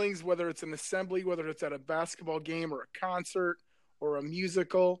feelings, whether it's an assembly, whether it's at a basketball game or a concert or a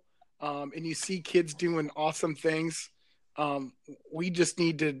musical, and you see kids doing awesome things, we just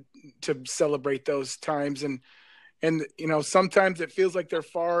need to celebrate those times. And sometimes it feels like they're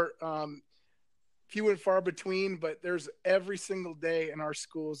few and far between, but there's every single day in our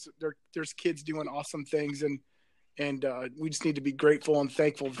schools, there's kids doing awesome things. And we just need to be grateful and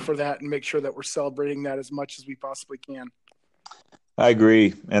thankful for that and make sure that we're celebrating that as much as we possibly can. I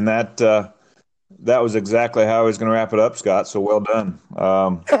agree. And that was exactly how I was going to wrap it up, Scott. So well done.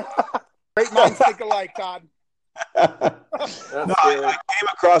 Great minds think alike, Todd. I came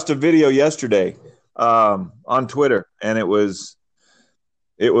across a video yesterday on Twitter, and it was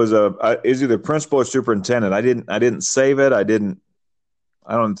either principal or superintendent. I didn't save it. I don't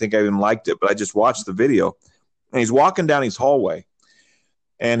think I even liked it, but I just watched the video. And he's walking down his hallway,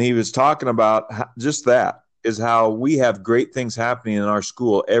 and he was talking about just that is how we have great things happening in our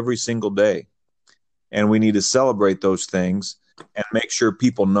school every single day, and we need to celebrate those things and make sure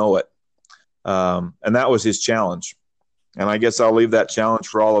people know it. And that was his challenge. And I guess I'll leave that challenge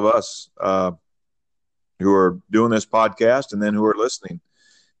for all of us who are doing this podcast and then who are listening,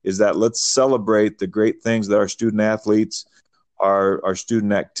 is that let's celebrate the great things that our student athletes, our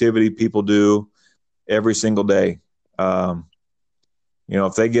student activity people do every single day.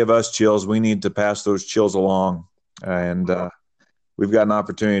 If they give us chills, we need to pass those chills along. And we've got an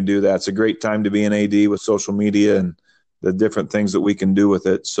opportunity to do that. It's a great time to be an AD with social media and the different things that we can do with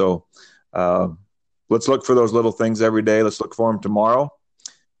it. So let's look for those little things every day. Let's look for them tomorrow,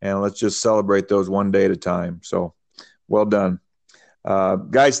 and let's just celebrate those one day at a time. So well done.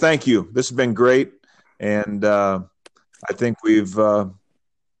 Guys, thank you. This has been great. And I think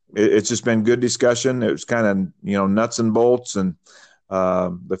it's just been good discussion. It was kind of, nuts and bolts, and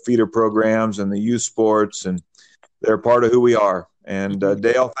the feeder programs and the youth sports, and they're part of who we are. And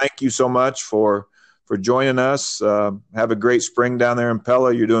Dale, thank you so much for joining us. Have a great spring down there in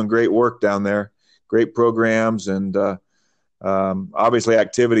Pella. You're doing great work down there, great programs, and obviously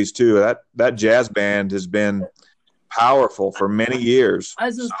activities too. That jazz band has been powerful for many years.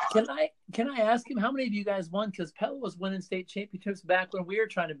 Can I ask him how many of you guys won? Because Pella was winning state championships back when we were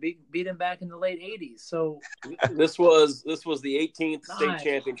trying to beat him back in the late '80s. So this was the 18th state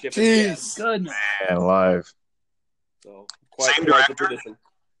championship. Jeez, goodness, man, live. So quite the tradition.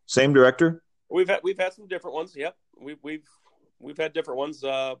 Same director. We've had some different ones. Yep, we've had different ones.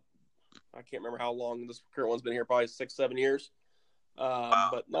 I can't remember how long this current one's been here. Probably 6-7 years.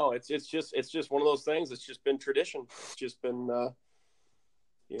 But no, it's just one of those things. It's just been tradition. It's just been,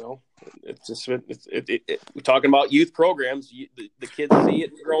 we're talking about youth programs. The kids see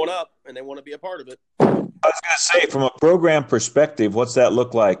it growing up, and they want to be a part of it. I was going to say, from a program perspective, what's that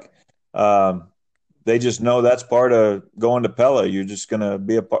look like? they just know that's part of going to Pella. You're just going to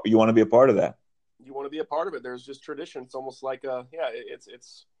be you want to be a part of that. You want to be a part of it. There's just tradition. It's almost like you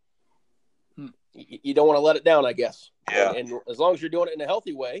don't want to let it down, I guess. Yeah. And as long as you're doing it in a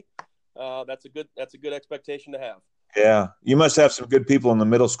healthy way, that's a good expectation to have. Yeah. You must have some good people in the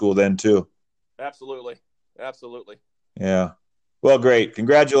middle school then too. Absolutely. Yeah. Well, great.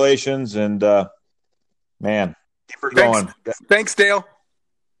 Congratulations. And, man, keep her going. Thanks, Dale.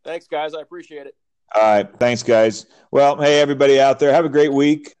 Thanks, guys. I appreciate it. All right. Thanks, guys. Well, hey, everybody out there, have a great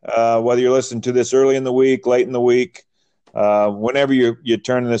week. Whether you're listening to this early in the week, late in the week, whenever you're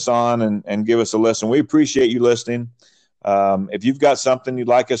turning this on and give us a listen. We appreciate you listening. If you've got something you'd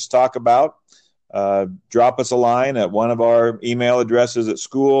like us to talk about, drop us a line at one of our email addresses at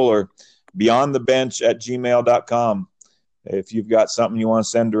school or beyondthebench@gmail.com. If you've got something you want to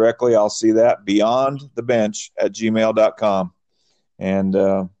send directly, I'll see that, beyondthebench@gmail.com.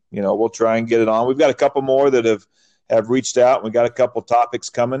 And, we'll try and get it on. We've got a couple more that have reached out. We've got a couple topics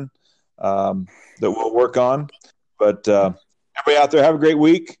coming that we'll work on. But everybody out there, have a great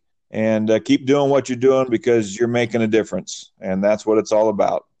week and keep doing what you're doing because you're making a difference. And that's what it's all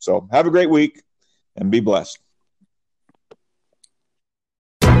about. So have a great week and be blessed.